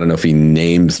don't know if he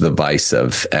names the vice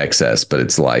of excess, but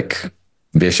it's like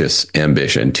vicious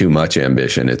ambition, too much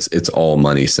ambition. It's all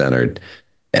money centered.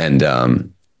 And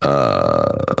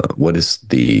what is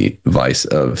the vice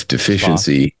of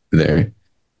deficiency there?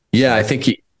 Yeah, I think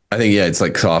yeah, it's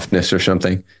like softness or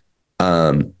something.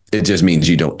 It just means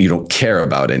you don't care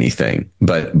about anything.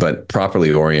 But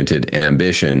properly oriented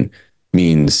ambition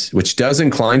means, which does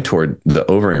incline toward the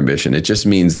over ambition. It just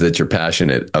means that you're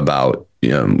passionate about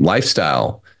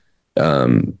lifestyle,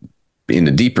 in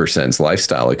a deeper sense,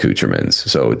 lifestyle accoutrements.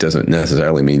 So it doesn't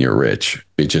necessarily mean you're rich.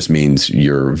 It just means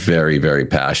you're very, very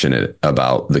passionate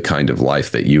about the kind of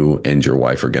life that you and your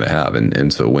wife are going to have.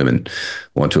 And so women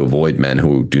want to avoid men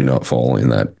who do not fall in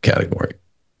that category.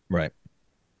 Right.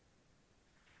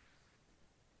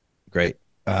 Great.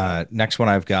 Next one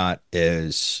I've got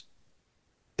is,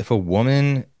 if a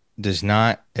woman does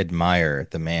not admire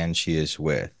the man she is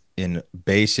with in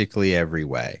basically every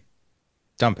way,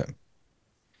 dump him.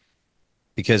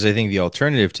 Because I think the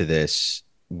alternative to this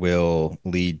will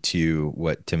lead to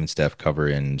what Tim and Steph cover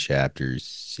in chapter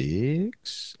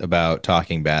 6 about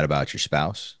talking bad about your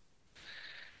spouse.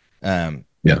 Yeah.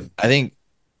 I think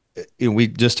we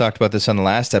just talked about this on the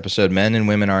last episode. Men and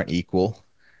women aren't equal,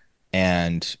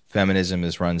 and feminism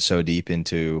is run so deep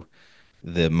into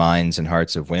the minds and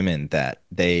hearts of women that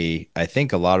I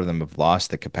think a lot of them have lost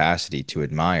the capacity to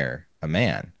admire a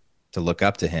man, to look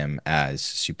up to him as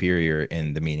superior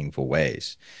in the meaningful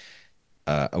ways.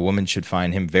 A woman should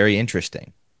find him very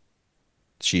interesting.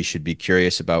 She should be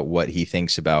curious about what he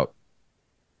thinks about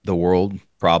the world,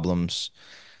 problems,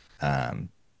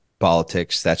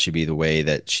 politics. That should be the way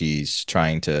that she's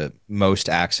trying to most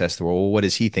access the world. What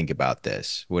does he think about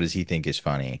this? What does he think is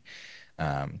funny?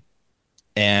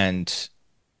 And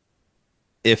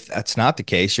if that's not the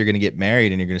case, you're going to get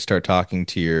married and you're going to start talking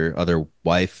to your other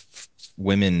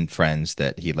women friends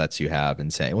that he lets you have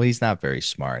and say, well, he's not very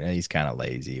smart. He's kind of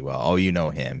lazy. Well, oh, you know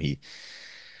him.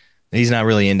 He's not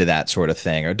really into that sort of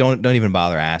thing. Or don't even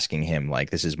bother asking him, like,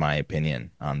 this is my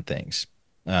opinion on things.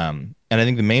 And I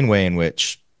think the main way in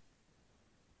which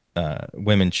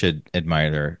women should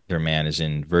admire their man is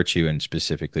in virtue, and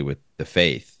specifically with the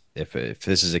faith. If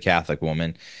this is a Catholic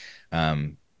woman,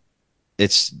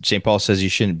 it's St. Paul says you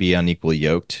shouldn't be unequally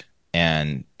yoked.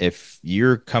 And if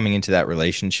you're coming into that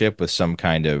relationship with some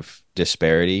kind of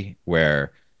disparity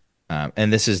where,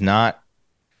 and this is not,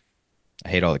 I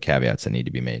hate all the caveats that need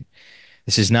to be made.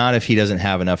 This is not if he doesn't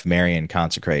have enough Marian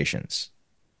consecrations.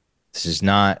 This is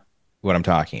not what I'm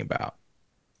talking about.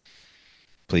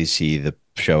 Please see the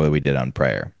show that we did on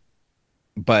prayer.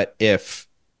 But if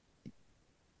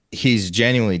he's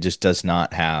genuinely just does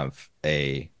not have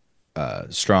a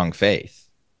strong faith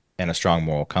and a strong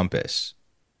moral compass,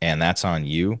 and that's on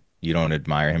you, you don't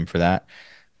admire him for that,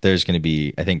 there's going to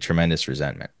be, I think, tremendous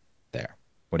resentment there.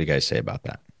 What do you guys say about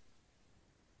that?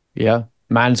 Yeah.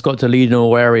 Man's got to lead in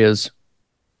all areas.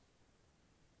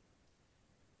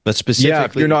 But specifically, yeah,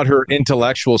 if you're not her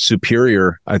intellectual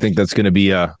superior, I think that's going to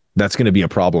be a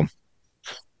problem.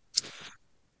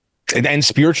 And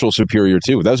spiritual superior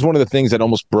too. That was one of the things that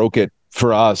almost broke it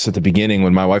for us at the beginning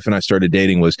when my wife and I started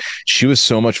dating. Was she was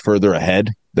so much further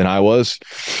ahead than I was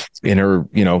in her,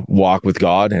 walk with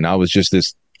God, and I was just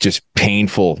this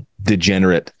painful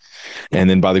degenerate. And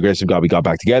then by the grace of God, we got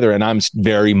back together, and I'm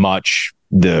very much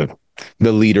the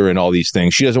leader in all these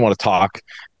things. She doesn't want to talk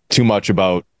too much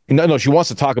about. No, she wants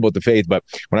to talk about the faith, but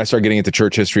when I start getting into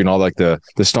church history and all like the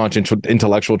staunch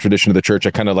intellectual tradition of the church,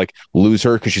 I kind of like lose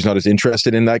her because she's not as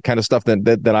interested in that kind of stuff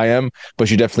that I am. But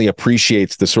she definitely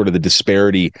appreciates the sort of the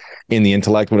disparity in the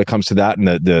intellect when it comes to that, and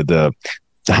the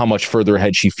how much further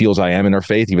ahead she feels I am in her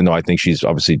faith, even though I think she's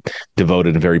obviously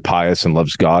devoted and very pious and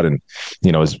loves God, and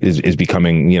is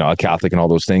becoming a Catholic and all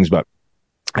those things. But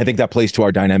I think that plays to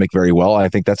our dynamic very well. I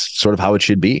think that's sort of how it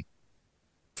should be.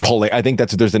 I think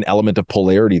there's an element of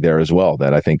polarity there as well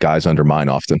that I think guys undermine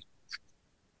often.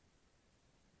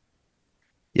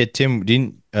 Yeah, Tim,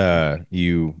 didn't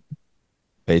you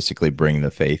basically bring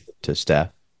the faith to Steph?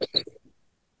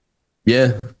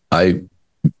 Yeah,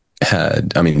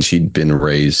 she'd been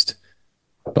raised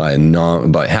by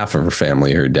half of her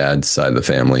family, her dad's side of the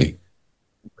family,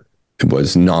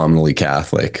 was nominally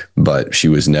Catholic, but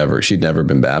she'd never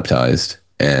been baptized.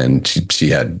 And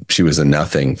she was a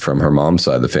nothing from her mom's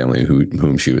side of the family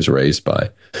whom she was raised by.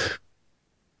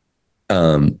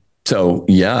 So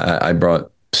yeah, I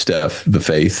brought Steph the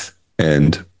faith,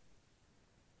 and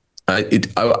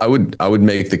I would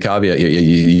make the caveat,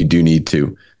 you do need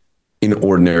to, in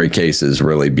ordinary cases,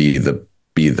 really be the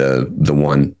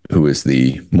one who is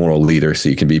the moral leader, so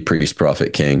you can be priest,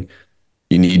 prophet, king.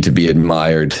 You need to be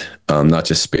admired, not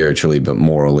just spiritually but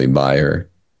morally by her.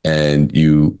 And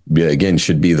you again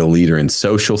should be the leader in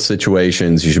social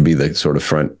situations. You should be the sort of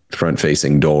front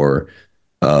facing door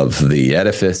of the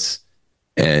edifice.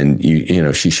 And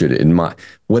she should admire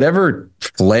whatever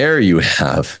flair you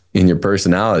have in your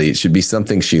personality. It should be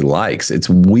something she likes. It's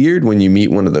weird when you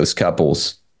meet one of those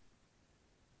couples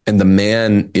and the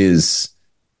man is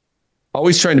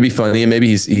always trying to be funny, and maybe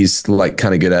he's like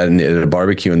kind of good at it at a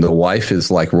barbecue, and the wife is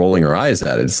like rolling her eyes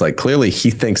at it. It's like clearly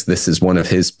he thinks this is one of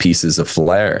his pieces of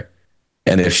flair.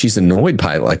 And if she's annoyed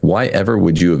by it, like, why ever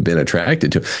would you have been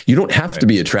attracted to? You don't have to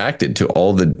be attracted to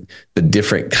all the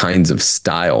different kinds of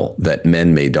style that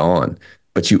men may don,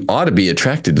 but you ought to be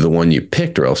attracted to the one you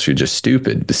picked, or else you're just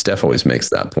stupid. Steph always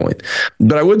makes that point.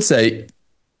 But I would say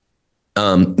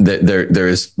that there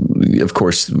is, of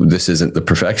course, this isn't the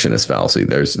perfectionist fallacy.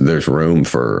 There's room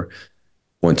for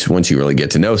once you really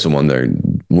get to know someone,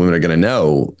 women are going to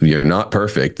know you're not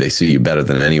perfect. They see you better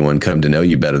than anyone, come to know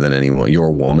you better than anyone.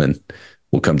 Your woman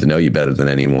will come to know you better than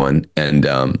anyone. And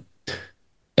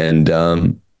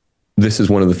this is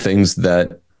one of the things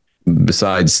that,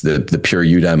 besides the pure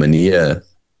eudaimonia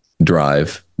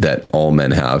drive that all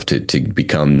men have to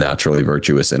become naturally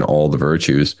virtuous in all the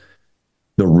virtues,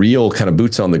 the real kind of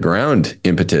boots on the ground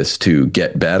impetus to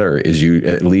get better is you,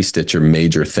 at least at your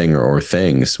major thing or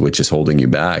things, which is holding you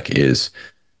back, is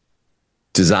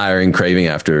desiring, craving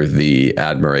after the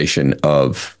admiration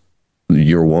of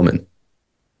your woman,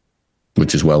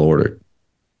 which is well ordered.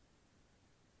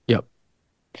 Yep.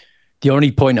 The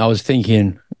only point I was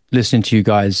thinking, listening to you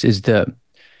guys, is that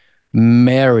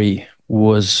Mary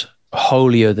was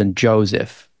holier than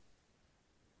Joseph,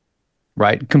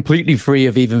 right? Completely free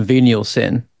of even venial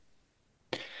sin.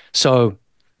 So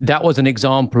that was an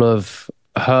example of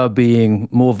her being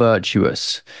more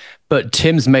virtuous. But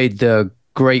Tim's made the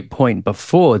great point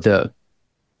before that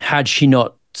had she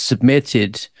not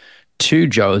submitted to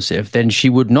Joseph, then she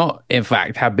would not, in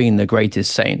fact, have been the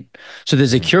greatest saint. So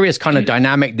there's a curious kind of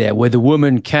dynamic there where the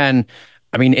woman can,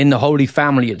 I mean, in the Holy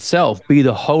Family itself, be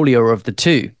the holier of the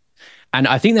two. And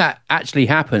I think that actually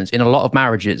happens in a lot of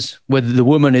marriages where the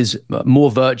woman is more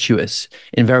virtuous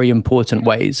in very important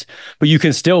ways, but you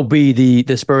can still be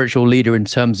the spiritual leader in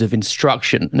terms of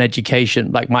instruction and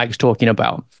education, like Mike's talking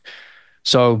about.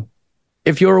 So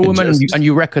if you're a woman and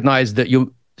you recognize that you're,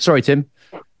 sorry, Tim.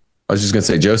 I was just going to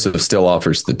say, Joseph still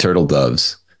offers the turtle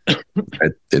doves.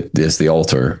 It is the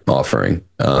altar offering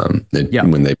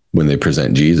when they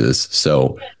present Jesus.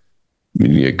 So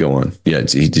yeah, go on. Yeah,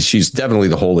 she's definitely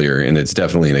the holier, and it's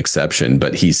definitely an exception,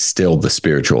 but he's still the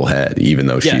spiritual head, even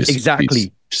though she's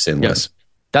sinless. Yeah.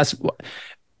 That's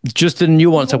just a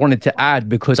nuance I wanted to add,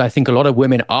 because I think a lot of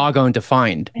women are going to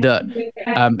find that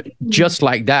just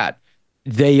like that,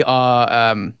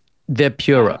 they're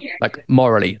purer, like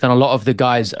morally, than a lot of the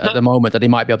guys at the moment that they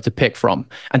might be able to pick from.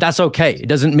 And that's okay. It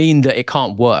doesn't mean that it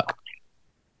can't work.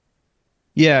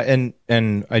 Yeah,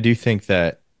 and I do think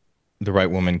that the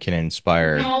right woman can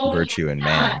inspire virtue in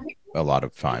man a lot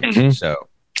of times. Mm-hmm. So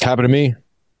happened to me.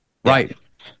 Right. Yeah.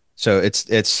 So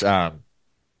it's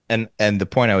and the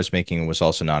point I was making was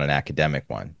also not an academic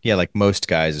one. Yeah, like most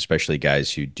guys, especially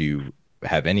guys who do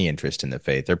have any interest in the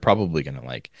faith, they're probably going to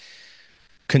like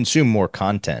consume more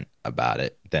content about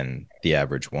it than the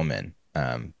average woman.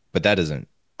 But that doesn't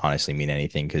honestly mean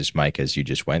anything, because Mike, as you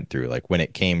just went through, like when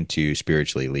it came to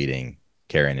spiritually leading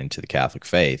Karen into the Catholic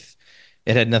faith,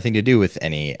 it had nothing to do with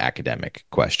any academic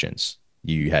questions.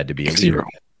 You had to be a leader.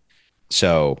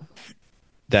 So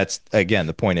that's, again,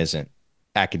 the point isn't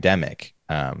academic,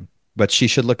 but she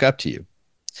should look up to you.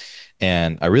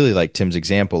 And I really like Tim's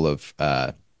example of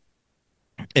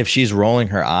if she's rolling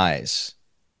her eyes,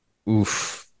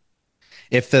 oof.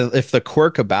 If the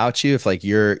quirk about you, if like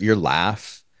your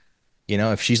laugh,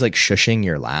 if she's like shushing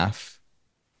your laugh,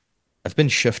 I've been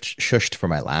shushed for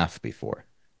my laugh before.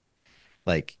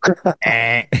 Like,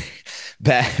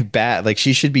 bad. Like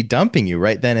she should be dumping you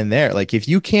right then and there. Like if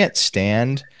you can't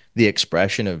stand the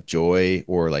expression of joy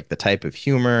or like the type of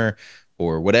humor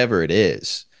or whatever it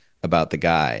is about the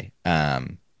guy,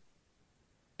 and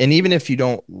even if you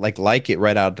don't like it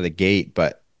right out of the gate,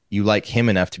 but you like him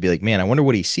enough to be like, man, I wonder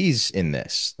what he sees in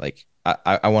this. Like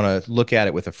I want to look at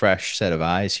it with a fresh set of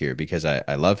eyes here because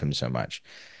I love him so much.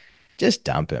 Just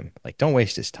dump him. Like, don't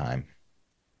waste his time.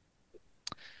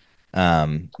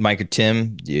 Mike or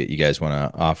Tim, you guys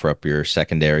want to offer up your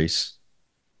secondaries?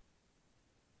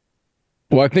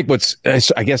 Well, I think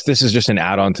I guess this is just an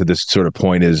add on to this sort of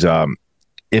point is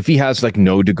if he has like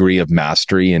no degree of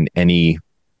mastery in any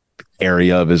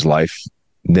area of his life,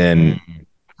 then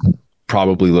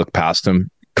probably look past him.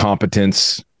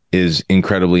 Competence is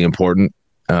incredibly important.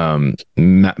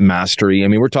 Mastery. I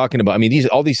mean, we're talking about, I mean,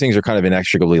 all these things are kind of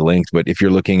inextricably linked, but if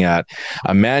you're looking at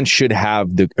a man should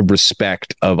have the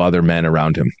respect of other men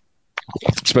around him,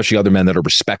 especially other men that are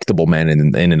respectable men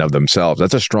in and of themselves.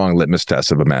 That's a strong litmus test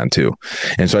of a man too.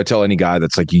 And so I tell any guy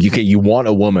that's like, you want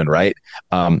a woman, right?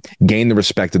 Gain the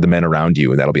respect of the men around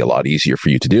you, and that'll be a lot easier for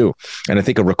you to do. And I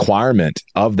think a requirement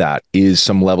of that is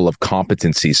some level of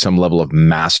competency, some level of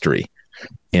mastery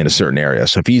in a certain area.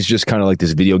 So if he's just kind of like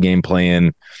this video game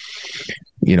playing,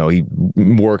 he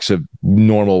works a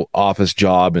normal office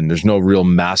job and there's no real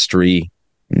mastery,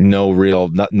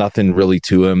 nothing really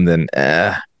to him, then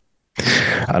I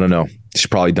don't know. You should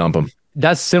probably dump him.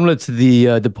 That's similar to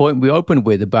the point we opened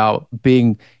with about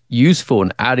being useful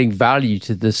and adding value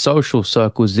to the social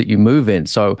circles that you move in.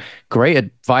 So great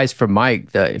advice from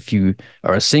Mike that if you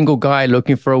are a single guy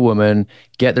looking for a woman,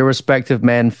 get the respect of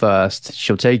men first.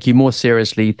 She'll take you more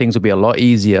seriously. Things will be a lot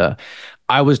easier.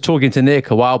 I was talking to Nick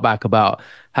a while back about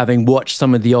having watched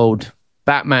some of the old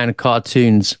Batman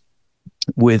cartoons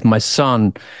with my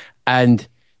son, and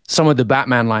some of the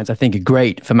Batman lines I think are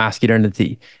great for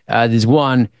masculinity. There's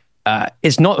one,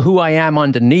 it's not who I am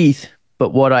underneath,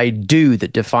 but what I do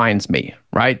that defines me,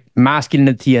 right?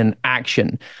 Masculinity and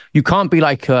action. You can't be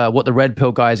like what the red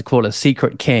pill guys call a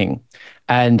secret king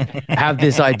and have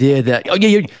this idea that, oh,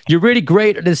 yeah, you're really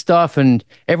great at this stuff and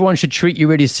everyone should treat you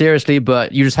really seriously,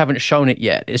 but you just haven't shown it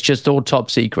yet. It's just all top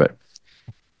secret.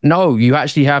 No, you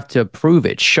actually have to prove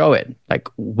it, show it. Like,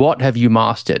 what have you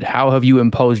mastered? How have you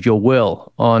imposed your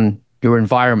will on your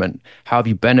environment? How have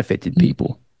you benefited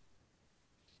people?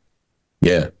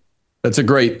 Yeah, that's a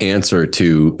great answer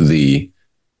to the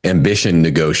ambition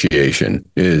negotiation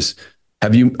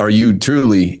are you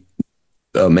truly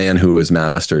a man who has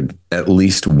mastered at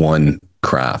least one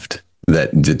craft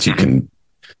that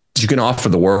you can offer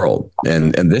the world?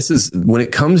 And this is when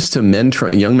it comes to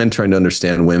young men trying to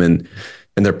understand women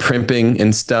and they're primping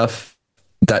and stuff,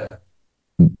 that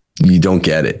you don't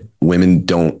get it. Women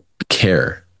don't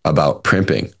care about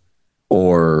primping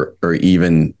or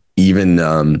even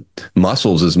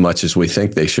muscles as much as we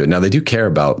think they should. Now they do care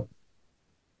about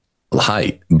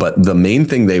height, but the main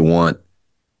thing they want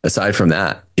aside from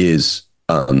that is,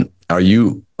 have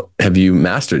you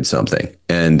mastered something?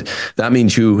 And that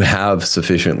means you have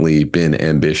sufficiently been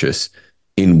ambitious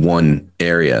in one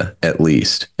area at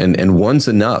least. And one's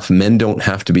enough. Men don't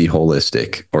have to be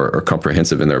holistic or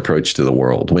comprehensive in their approach to the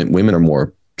world. Women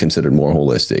are considered more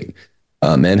holistic.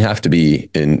 Men have to be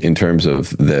in terms of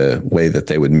the way that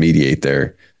they would mediate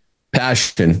their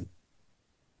passion.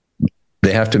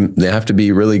 They have to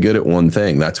be really good at one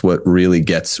thing. That's what really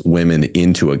gets women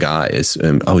into a guy is,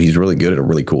 he's really good at a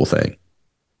really cool thing.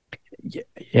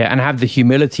 Yeah, and have the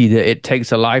humility that it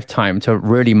takes a lifetime to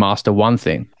really master one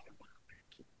thing.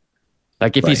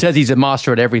 Like if he says he's a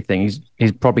master at everything,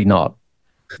 he's probably not.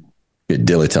 A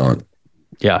dilettante.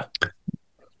 Yeah.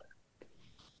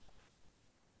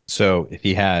 So if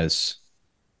he has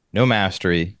no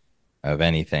mastery of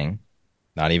anything,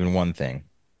 not even one thing,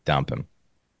 dump him.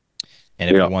 And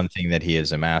if the one thing that he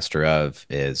is a master of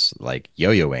is like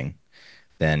yo-yoing,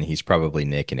 then he's probably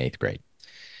Nick in 8th grade.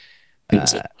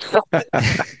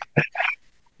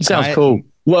 Sounds cool.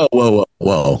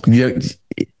 Whoa.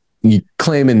 You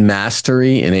claiming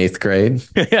mastery in 8th grade?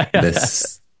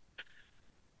 That's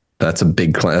a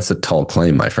big claim. That's a tall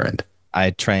claim, my friend.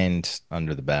 I trained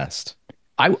under the best.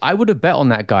 I would have bet on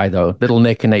that guy though, little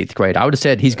Nick in 8th grade. I would have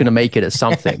said he's going to make it at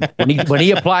something. when he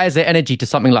applies the energy to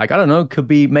something like, I don't know, could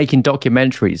be making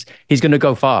documentaries. He's going to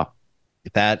go far.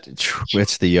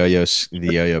 It's the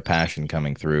yo-yo passion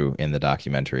coming through in the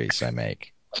documentaries I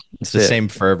make. It's the same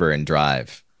fervor and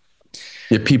drive.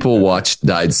 Yeah, people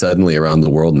died suddenly around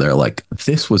the world and they're like,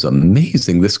 this was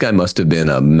amazing. This guy must have been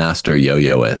a master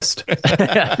yo-yoist.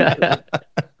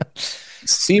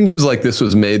 Seems like this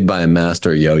was made by a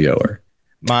master yo-yoer.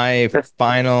 My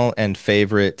final and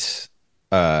favorite,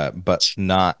 but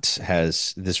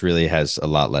this really has a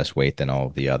lot less weight than all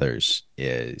of the others,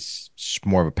 is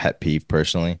more of a pet peeve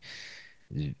personally.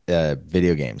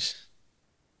 Video games.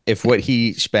 If what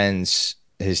he spends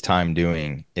his time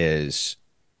doing is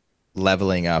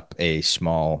leveling up a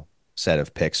small set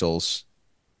of pixels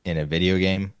in a video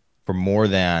game for more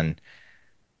than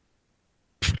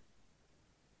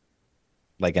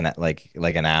like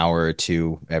an hour or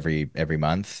two every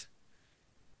month.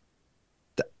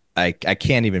 I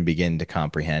can't even begin to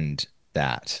comprehend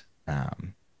that.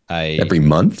 I Every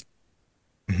month?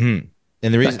 mhm.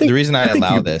 And the reason I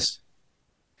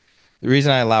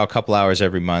allow a couple hours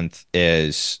every month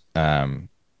is I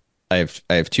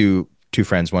have two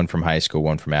friends, one from high school,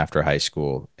 one from after high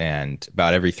school, and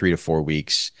about every 3 to 4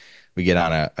 weeks, we get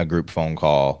on a group phone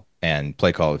call and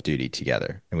play Call of Duty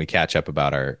together, and we catch up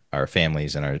about our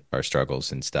families and our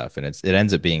struggles and stuff. And it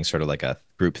ends up being sort of like a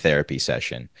group therapy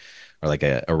session or like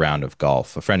a round of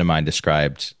golf. A friend of mine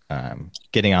described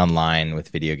getting online with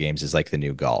video games as like the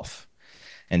new golf.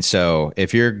 And so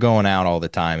if you're going out all the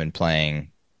time and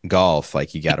playing golf,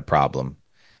 like you got a problem.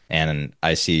 And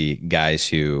I see guys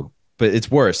who, but it's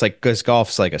worse, like because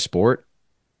golf's like a sport,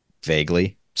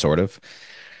 vaguely, sort of.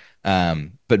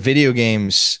 But video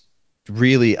games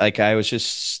really, like I was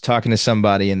just talking to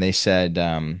somebody and they said,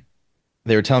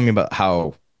 they were telling me about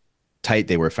how tight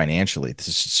they were financially. This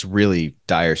is just really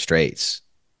dire straits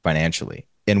financially.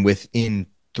 And within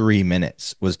 3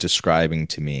 minutes was describing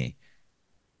to me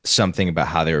something about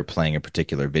how they were playing a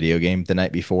particular video game the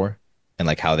night before and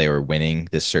like how they were winning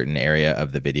this certain area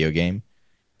of the video game.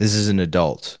 This is an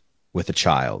adult with a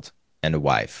child and a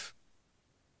wife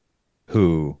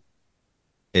who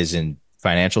is in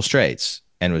financial straits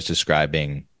and was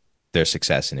describing their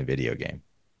success in a video game.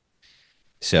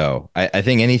 So I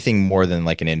think anything more than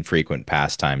like an infrequent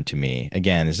pastime to me,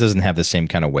 again, this doesn't have the same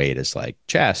kind of weight as like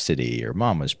Chastity or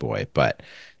Mama's Boy, but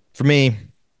for me,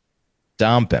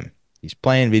 dump him. He's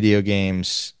playing video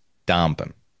games. Dump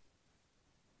him.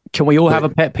 Can we all have a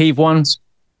pet peeve one?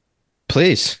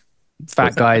 Please.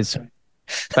 Fat guys.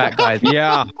 Fat guys.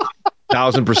 Yeah.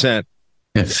 1,000%.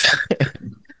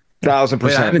 1,000%.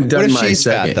 Wait, I haven't done my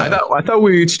second. I thought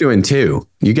we were each doing two.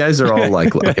 You guys are all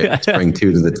like, okay, let's bring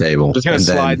two to the table. Just gonna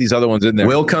slide these other ones in there.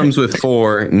 Will comes with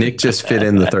 4. Nick just fit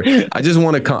in the third. I just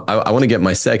want to. I want to get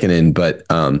my second in, but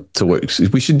so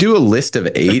we should do a list of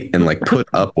 8 and like put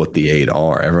up what the 8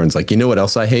 are. Everyone's like, you know what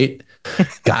else I hate?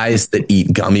 Guys that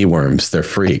eat gummy worms. They're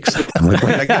freaks. I'm like,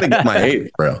 wait, I gotta get my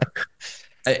 8, bro.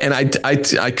 And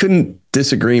I couldn't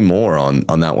disagree more on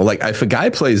that one. Like if a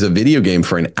guy plays a video game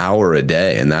for an hour a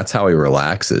day and that's how he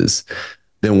relaxes,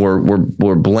 then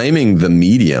we're blaming the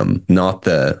medium, not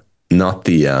the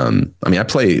I mean, I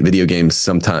play video games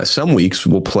sometimes. Some weeks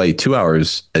we'll play 2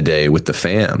 hours a day with the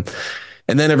fam.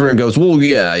 And then everyone goes, well,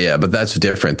 yeah, but that's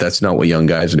different. That's not what young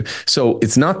guys do. So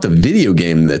it's not the video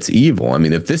game that's evil. I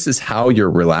mean, if this is how you're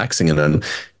relaxing and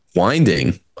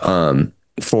unwinding,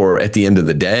 for at the end of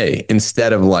the day,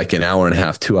 instead of like an hour and a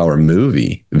half, 2 hour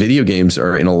movie, video games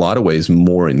are in a lot of ways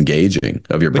more engaging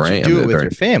of your brain. You do it with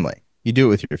your family. You do it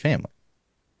with your family.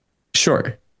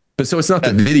 Sure. But so it's not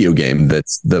the video game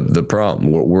that's the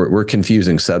problem. We're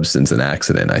confusing substance and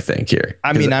accident, I think, here.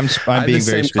 I mean, I'm being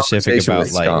very specific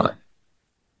about like,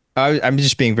 I'm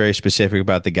just being very specific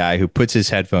about the guy who puts his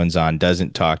headphones on,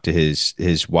 doesn't talk to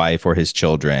his wife or his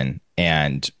children,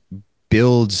 and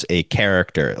builds a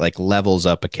character, like levels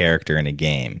up a character in a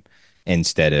game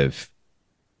instead of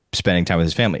spending time with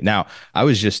his family. Now, I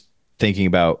was just thinking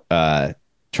about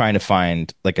trying to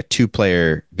find like a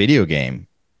 2-player video game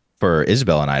for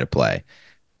Isabel and I to play,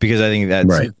 because I think that's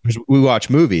right. We watch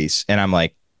movies and I'm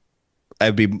like,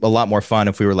 it'd be a lot more fun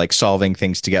if we were like solving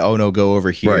things together. Oh no, go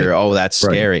over here. Right. Oh, that's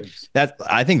scary. Right.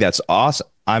 I think that's awesome.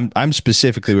 I'm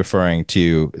specifically referring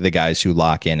to the guys who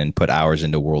lock in and put hours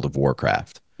into World of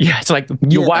Warcraft. Yeah, it's like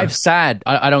your wife's sad.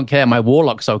 I don't care. My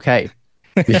warlock's okay.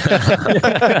 What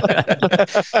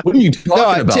are you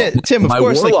talking about? Tim, of my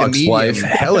course, warlock's like wife,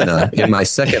 Helena, in my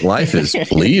second life is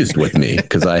pleased with me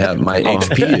because I have my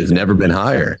HP has never been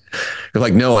higher. You're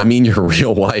like, no, I mean your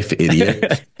real wife,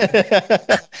 idiot.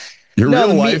 Your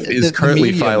real wife is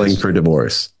currently filing for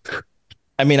divorce.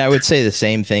 I mean, I would say the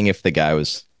same thing if the guy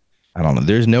was, I don't know.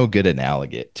 There's no good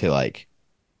analogy to like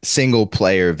single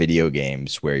player video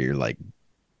games where you're like,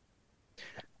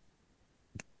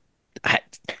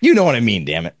 you know what I mean,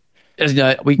 damn it. I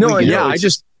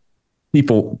just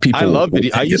people. I love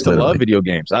video. I used to love video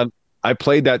games. I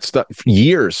played that stuff for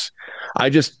years.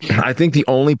 I think the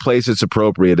only place it's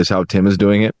appropriate is how Tim is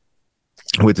doing it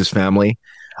with his family.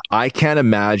 I can't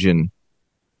imagine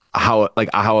how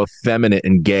effeminate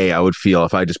and gay I would feel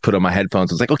if I just put on my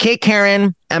headphones. It's like, okay,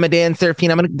 Karen, I'm a Dan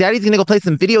Serafine. Daddy's gonna go play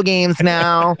some video games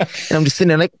now, and I'm just sitting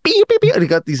there like, beep, beep, beep. And I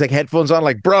got these like headphones on,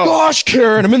 like, bro, gosh,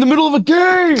 Karen, I'm in the middle of a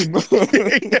game.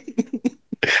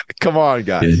 Come on,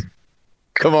 guys,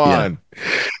 come on. Yeah.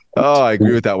 Oh, I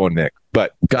agree with that one, Nick.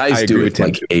 But guys do it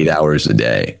like 8 hours a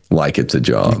day, like it's a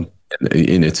job.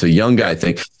 and it's a young guy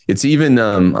thing. It's even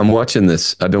I'm watching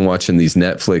this. I've been watching these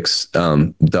Netflix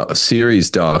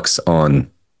series docs on.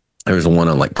 There's one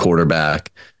on like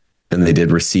quarterback, and they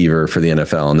did receiver for the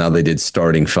NFL. And now they did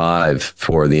starting five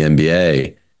for the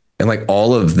NBA, and like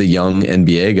all of the young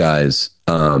NBA guys.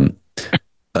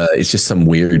 It's just some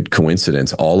weird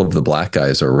coincidence. All of the black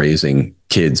guys are raising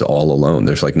kids all alone.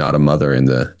 There's like not a mother in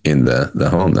the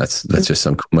home. That's just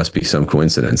must be some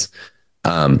coincidence.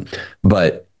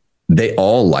 But they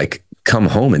all like come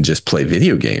home and just play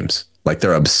video games. Like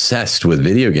they're obsessed with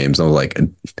video games. I was like,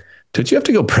 don't you have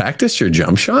to go practice your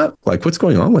jump shot? Like, what's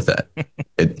going on with that?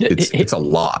 It's a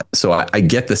lot. So I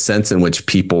get the sense in which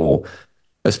people,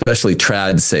 especially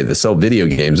trads, say this. So video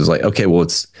games is like, okay, well,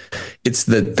 it's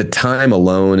the time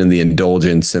alone and the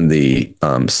indulgence and the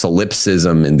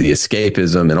solipsism and the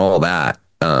escapism and all that,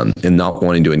 and not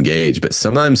wanting to engage. But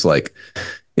sometimes, like,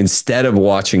 instead of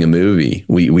watching a movie,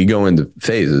 we go into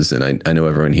phases, and I know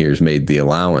everyone here has made the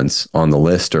allowance on the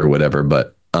list or whatever,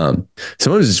 but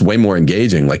sometimes it's way more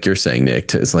engaging, like you're saying,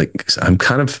 Nick. It's like I'm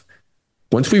kind of,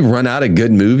 once we run out of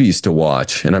good movies to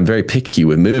watch, and I'm very picky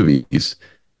with movies,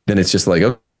 then it's just like,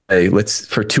 okay, let's,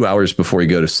 for 2 hours before you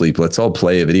go to sleep, let's all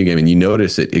play a video game. And you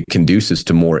notice it conduces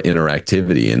to more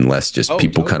interactivity and less just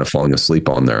people kind of falling asleep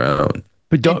on their own.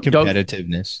 But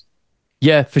competitiveness.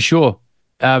 Yeah, for sure.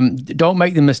 Don't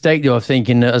make the mistake though of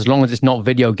thinking that as long as it's not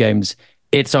video games,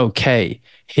 it's okay.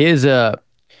 Here's a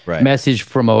message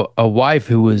from a wife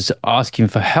who was asking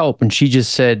for help, and she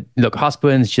just said, look,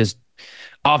 husband's just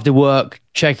after work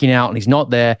checking out and he's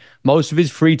not there. Most of his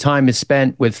free time is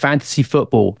spent with fantasy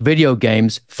football, video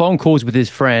games, phone calls with his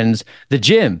friends, the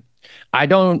gym. I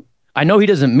know he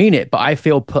doesn't mean it, but I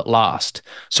feel put last.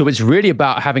 So it's really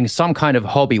about having some kind of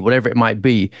hobby, whatever it might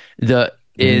be, that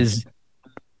is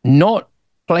not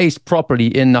placed properly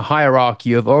in the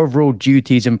hierarchy of overall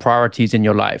duties and priorities in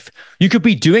your life. You could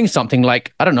be doing something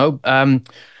like, I don't know,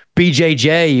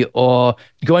 BJJ or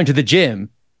going to the gym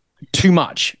too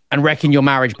much and wrecking your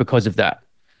marriage because of that.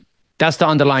 That's the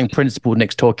underlying principle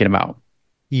Nick's talking about.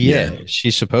 Yeah,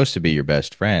 she's supposed to be your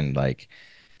best friend. Like,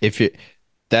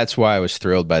 that's why I was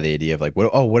thrilled by the idea of like,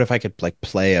 what if I could like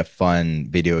play a fun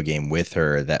video game with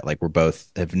her that like we're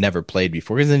both have never played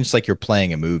before? Because then it's like you're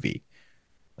playing a movie.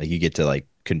 Like you get to like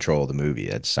control the movie.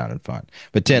 That sounded fun.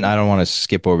 But Tim, I don't want to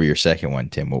skip over your second one.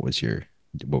 Tim, what was your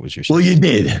well, you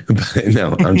did.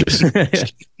 No, I'm just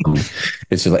it's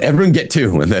just like everyone get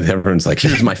two, and then everyone's like,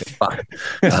 here's my five.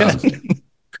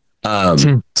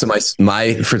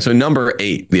 So number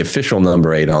 8, the official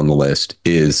number 8 on the list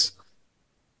is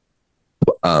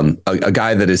a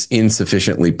guy that is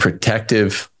insufficiently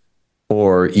protective,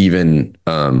 or even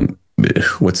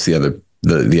what's the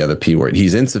other P word?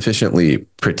 He's insufficiently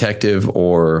protective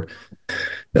or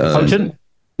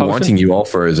wanting you all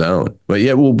for his own. But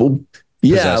yeah,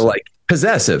 possessive. Like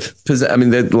possessive. I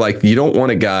mean, like you don't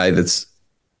want a guy that's,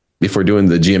 if we're doing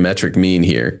the geometric mean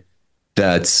here,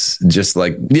 that's just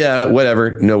like, yeah,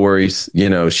 whatever, no worries. You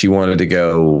know, she wanted to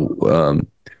go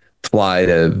fly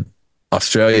to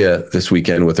Australia this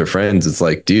weekend with her friends. It's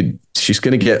like, dude, she's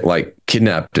going to get like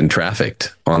kidnapped and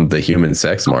trafficked on the human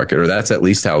sex market, or that's at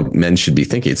least how men should be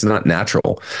thinking. It's not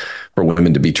natural for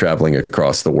women to be traveling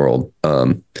across the world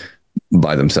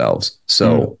by themselves.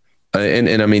 So,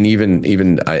 and I mean,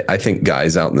 even I think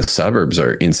guys out in the suburbs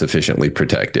are insufficiently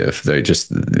protective. They're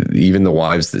just, even the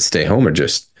wives that stay home are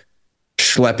just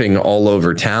schlepping all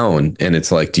over town, and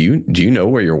it's like, do you know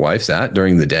where your wife's at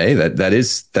during the day? That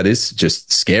is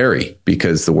just scary,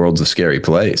 because the world's a scary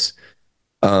place.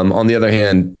 On the other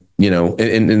hand, you know,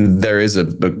 and there is a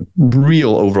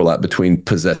real overlap between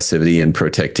possessivity and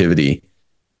protectivity.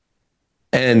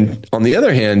 And on the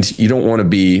other hand, you don't want to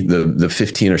be the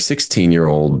 15 or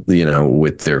 16-year-old, you know,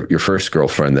 with your first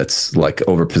girlfriend that's like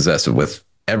over possessive with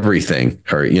everything,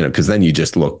 or, you know, because then you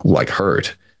just look like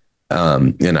hurt.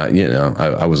 And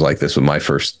I was like this with my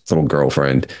first little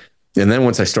girlfriend. And then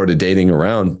once I started dating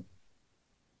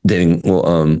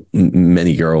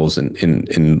many girls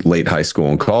in late high school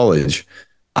and college,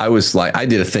 I was like, I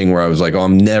did a thing where I was like, oh,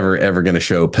 I'm never, ever going to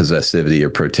show possessivity or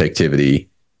protectivity.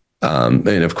 And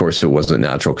of course it wasn't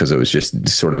natural, because it was just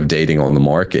sort of dating on the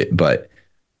market, but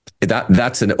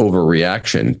that's an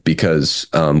overreaction, because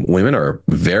women are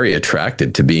very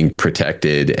attracted to being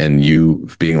protected, and you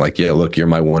being like, yeah, look, you're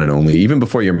my one and only. Even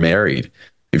before you're married,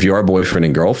 if you are boyfriend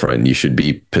and girlfriend, you should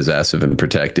be possessive and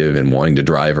protective and wanting to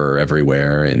drive her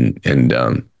everywhere. And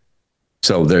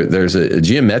so there's a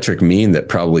geometric mean that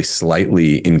probably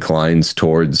slightly inclines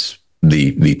towards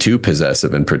the too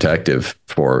possessive and protective,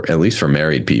 for at least for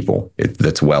married people.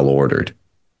 That's well ordered.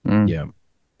 Yeah.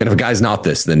 And if a guy's not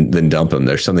this, then dump him.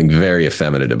 There's something very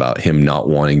effeminate about him not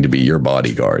wanting to be your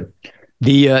bodyguard.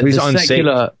 The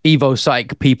secular Evo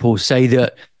Psych people say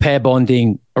that pair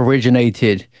bonding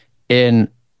originated in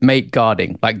mate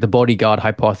guarding, like the bodyguard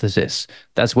hypothesis.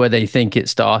 That's where they think it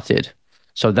started.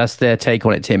 So that's their take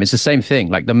on it, Tim. It's the same thing.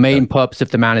 Like the main purpose of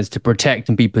the man is to protect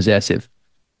and be possessive.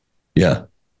 Yeah.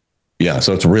 Yeah.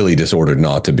 So it's really disordered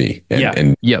not to be.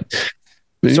 Sorry,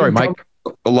 Mike.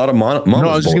 A lot of No, I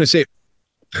was just going to say,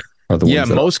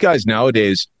 most guys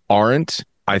nowadays aren't.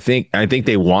 I think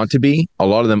they want to be. A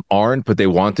lot of them aren't, but they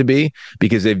want to be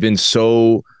because they've been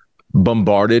so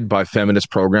bombarded by feminist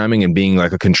programming and being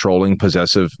like a controlling,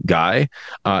 possessive guy.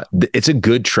 It's a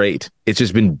good trait. It's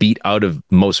just been beat out of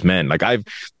most men. Like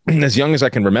as young as I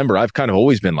can remember, I've kind of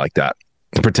always been like that.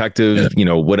 Protective,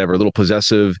 whatever, a little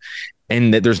possessive.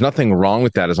 And there's nothing wrong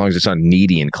with that as long as it's not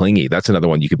needy and clingy. That's another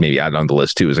one you could maybe add on the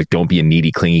list too. Is like, don't be a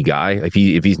needy, clingy guy. If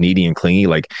he's needy and clingy,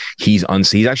 like he's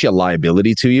actually a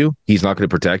liability to you. He's not going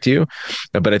to protect you.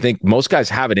 But I think most guys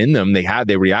have it in them. They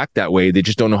react that way. They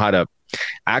just don't know how to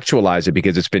actualize it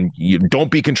because you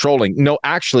don't be controlling. No,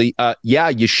 actually,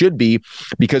 you should be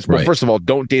because first of all,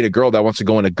 don't date a girl that wants to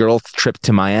go on a girl trip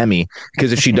to Miami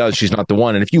because if she does, she's not the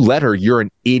one. And if you let her, you're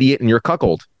an idiot and you're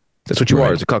cuckold. That's what you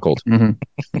are as a cuckold. Mm-hmm.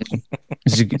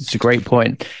 It's a great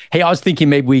point. Hey, I was thinking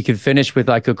maybe we could finish with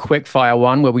like a quick fire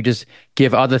one where we just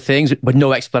give other things with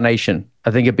no explanation.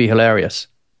 I think it'd be hilarious.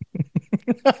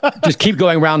 Just keep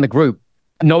going around the group.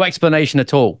 No explanation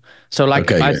at all. So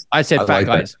like I said, fat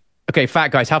guys. That. Okay, fat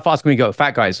guys. How fast can we go?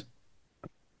 Fat guys.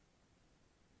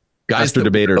 Guys for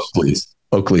debaters.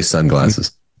 Oakley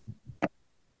sunglasses.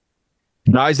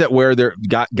 Guys that wear their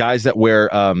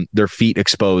feet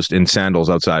exposed in sandals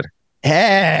outside.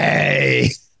 Hey.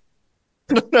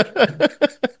 Guys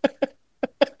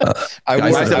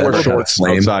that wear shorts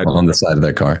outside on the side of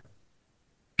their car.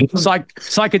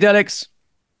 Psychedelics.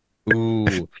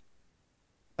 Ooh.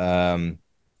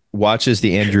 Watches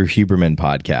the Andrew Huberman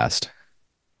podcast.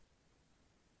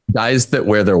 Guys that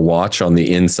wear their watch on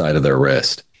the inside of their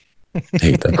wrist.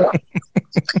 Hate them.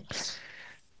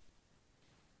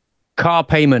 Car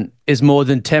payment is more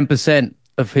than 10%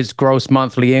 of his gross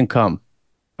monthly income.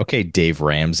 Okay, Dave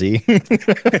Ramsey. I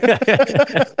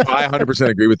 100%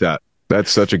 agree with that. That's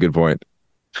such a good point.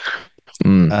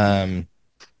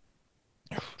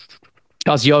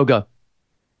 Does yoga.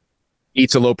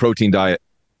 Eats a low protein diet.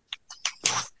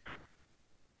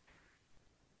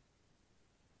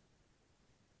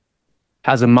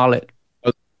 Has a mullet.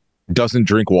 Doesn't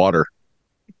drink water.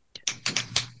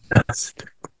 This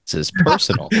is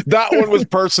personal. That one was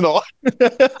personal.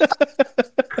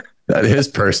 That is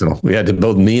personal. We had to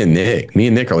build me and Nick. Me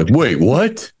and Nick are like, wait,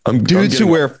 what? Dudes who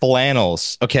wear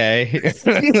flannels. Okay.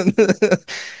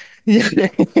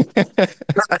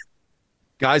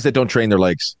 Guys that don't train their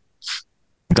legs.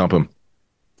 Dump them.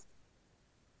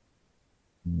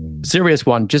 Serious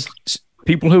one. Just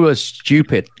people who are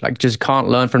stupid, like just can't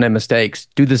learn from their mistakes,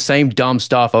 do the same dumb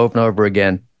stuff over and over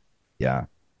again. Yeah.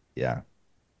 Yeah.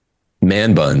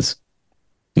 Man buns.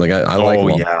 Like I like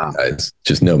long guys,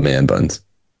 just no man buns.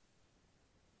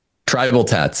 Tribal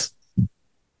tats.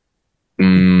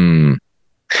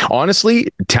 Honestly,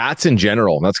 tats in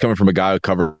general. That's coming from a guy who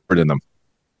covered in them.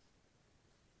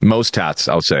 Most tats,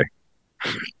 I would say.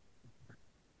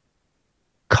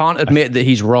 Can't admit that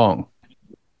he's wrong.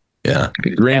 Yeah.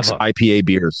 Drinks IPA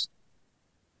beers.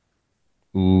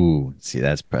 Ooh, see,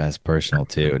 that's personal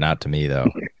too. Not to me though.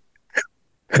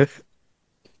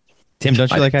 Tim,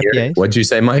 don't you like IPAs? What'd you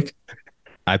say, Mike?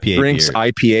 IPA drinks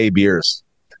beer. IPA beers.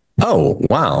 Oh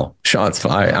wow, shots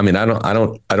fired. I mean, I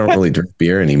don't really drink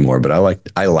beer anymore, but I liked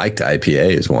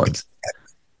IPAs once.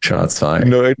 Shots fired.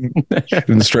 No, it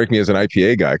didn't strike me as an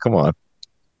IPA guy. Come on.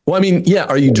 Well, I mean, yeah.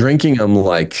 Are you drinking them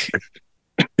like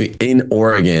in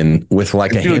Oregon with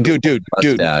like a dude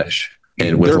mustache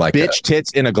and with they're like bitch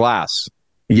tits in a glass?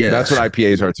 Yeah, that's what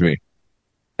IPAs are to me.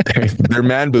 They're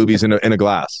man boobies in a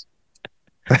glass.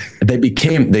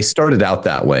 They started out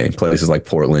that way in places like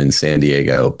Portland, San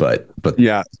Diego, but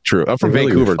yeah, true. I'm from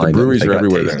Vancouver. The breweries are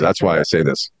everywhere there. That's why I say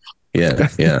this.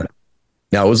 Yeah.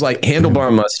 Now it was like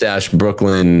handlebar mustache,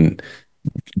 Brooklyn,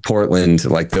 Portland.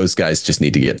 Like those guys just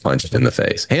need to get punched in the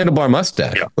face. Handlebar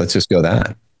mustache. Yeah. Let's just go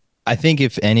that. I think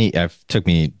if any, it took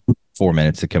me 4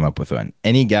 minutes to come up with one.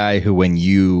 Any guy who, when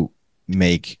you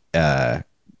make a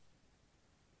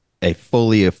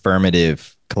fully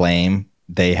affirmative claim,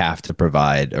 they have to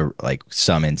provide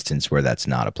some instance where that's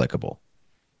not applicable.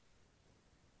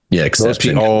 Yeah, those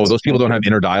people don't have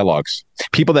inner dialogues.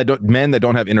 Men that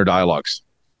don't have inner dialogues.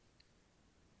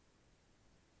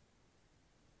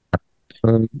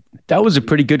 That was a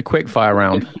pretty good quick fire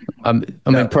round. I'm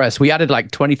impressed. We added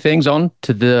like 20 things on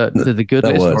to the good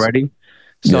list already.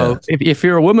 So if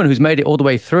you're a woman who's made it all the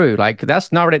way through, like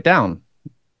that's narrowed it down.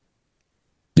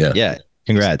 Yeah. Yeah.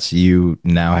 Congrats. You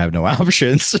now have no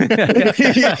options.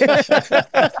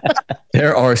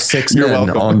 There are 6 men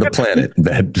on the planet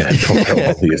that fulfill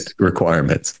all these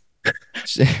requirements.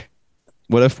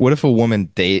 What if a woman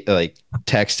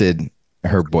texted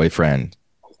her boyfriend,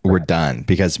 "We're done,"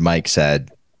 because Mike said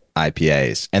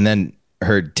IPAs, and then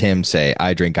heard Tim say,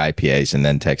 "I drink IPAs," and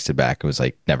then texted back, it was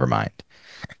like, never mind.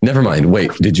 Never mind.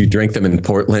 Wait, did you drink them in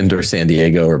Portland or San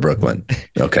Diego or Brooklyn?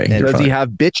 Okay. Does he have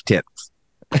bitch tits?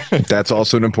 That's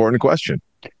also an important question.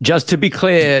 Just to be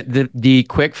clear, the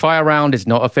quick fire round is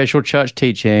not official church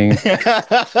teaching.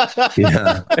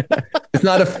 Yeah. It's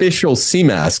not official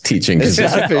CMAS teaching. It's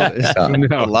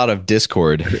a lot of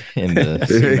discord in the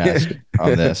CMAS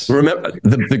on this. Remember,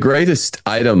 the greatest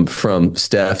item from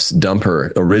Steph's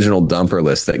original dumper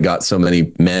list that got so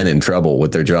many men in trouble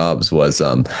with their jobs was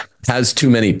has too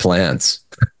many plants.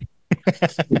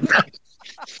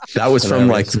 That was from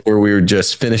where we were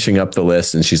just finishing up the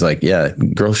list, and she's like, "Yeah,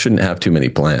 girls shouldn't have too many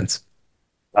plants."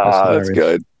 That's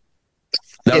good.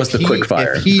 That was the quick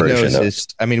fire version.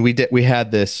 We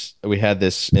had this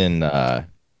in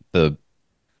the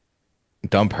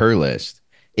dump her list.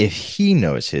 If he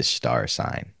knows his star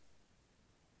sign,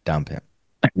 dump him.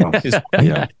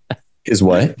 His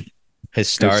what? His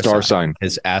star sign.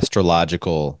 His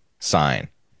astrological sign.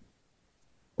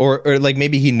 Or like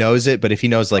maybe he knows it, but if he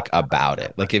knows like about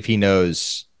it, like if he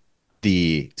knows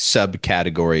the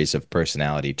subcategories of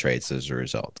personality traits as a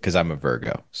result, because I'm a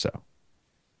Virgo, so.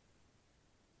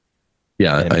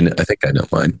 Yeah, I think I know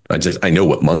mine. I know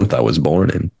what month I was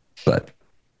born in, but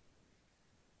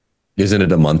isn't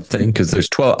it a month thing? Because there's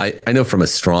 12. I know from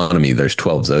astronomy there's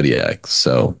 12 zodiacs.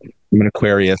 So I'm an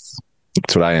Aquarius.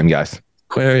 That's what I am, guys.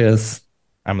 Aquarius.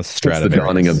 I'm a It's Stradivarius. the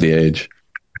dawning of the age.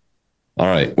 All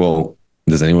right. Well,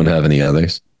 does anyone have any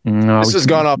others? No, this has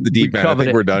gone off the deep end. I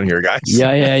think we're done here, guys.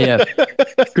 Yeah.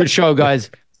 Good show, guys.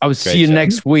 I will see you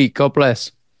next week. God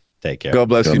bless. Take care. God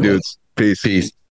bless you, dudes. Peace.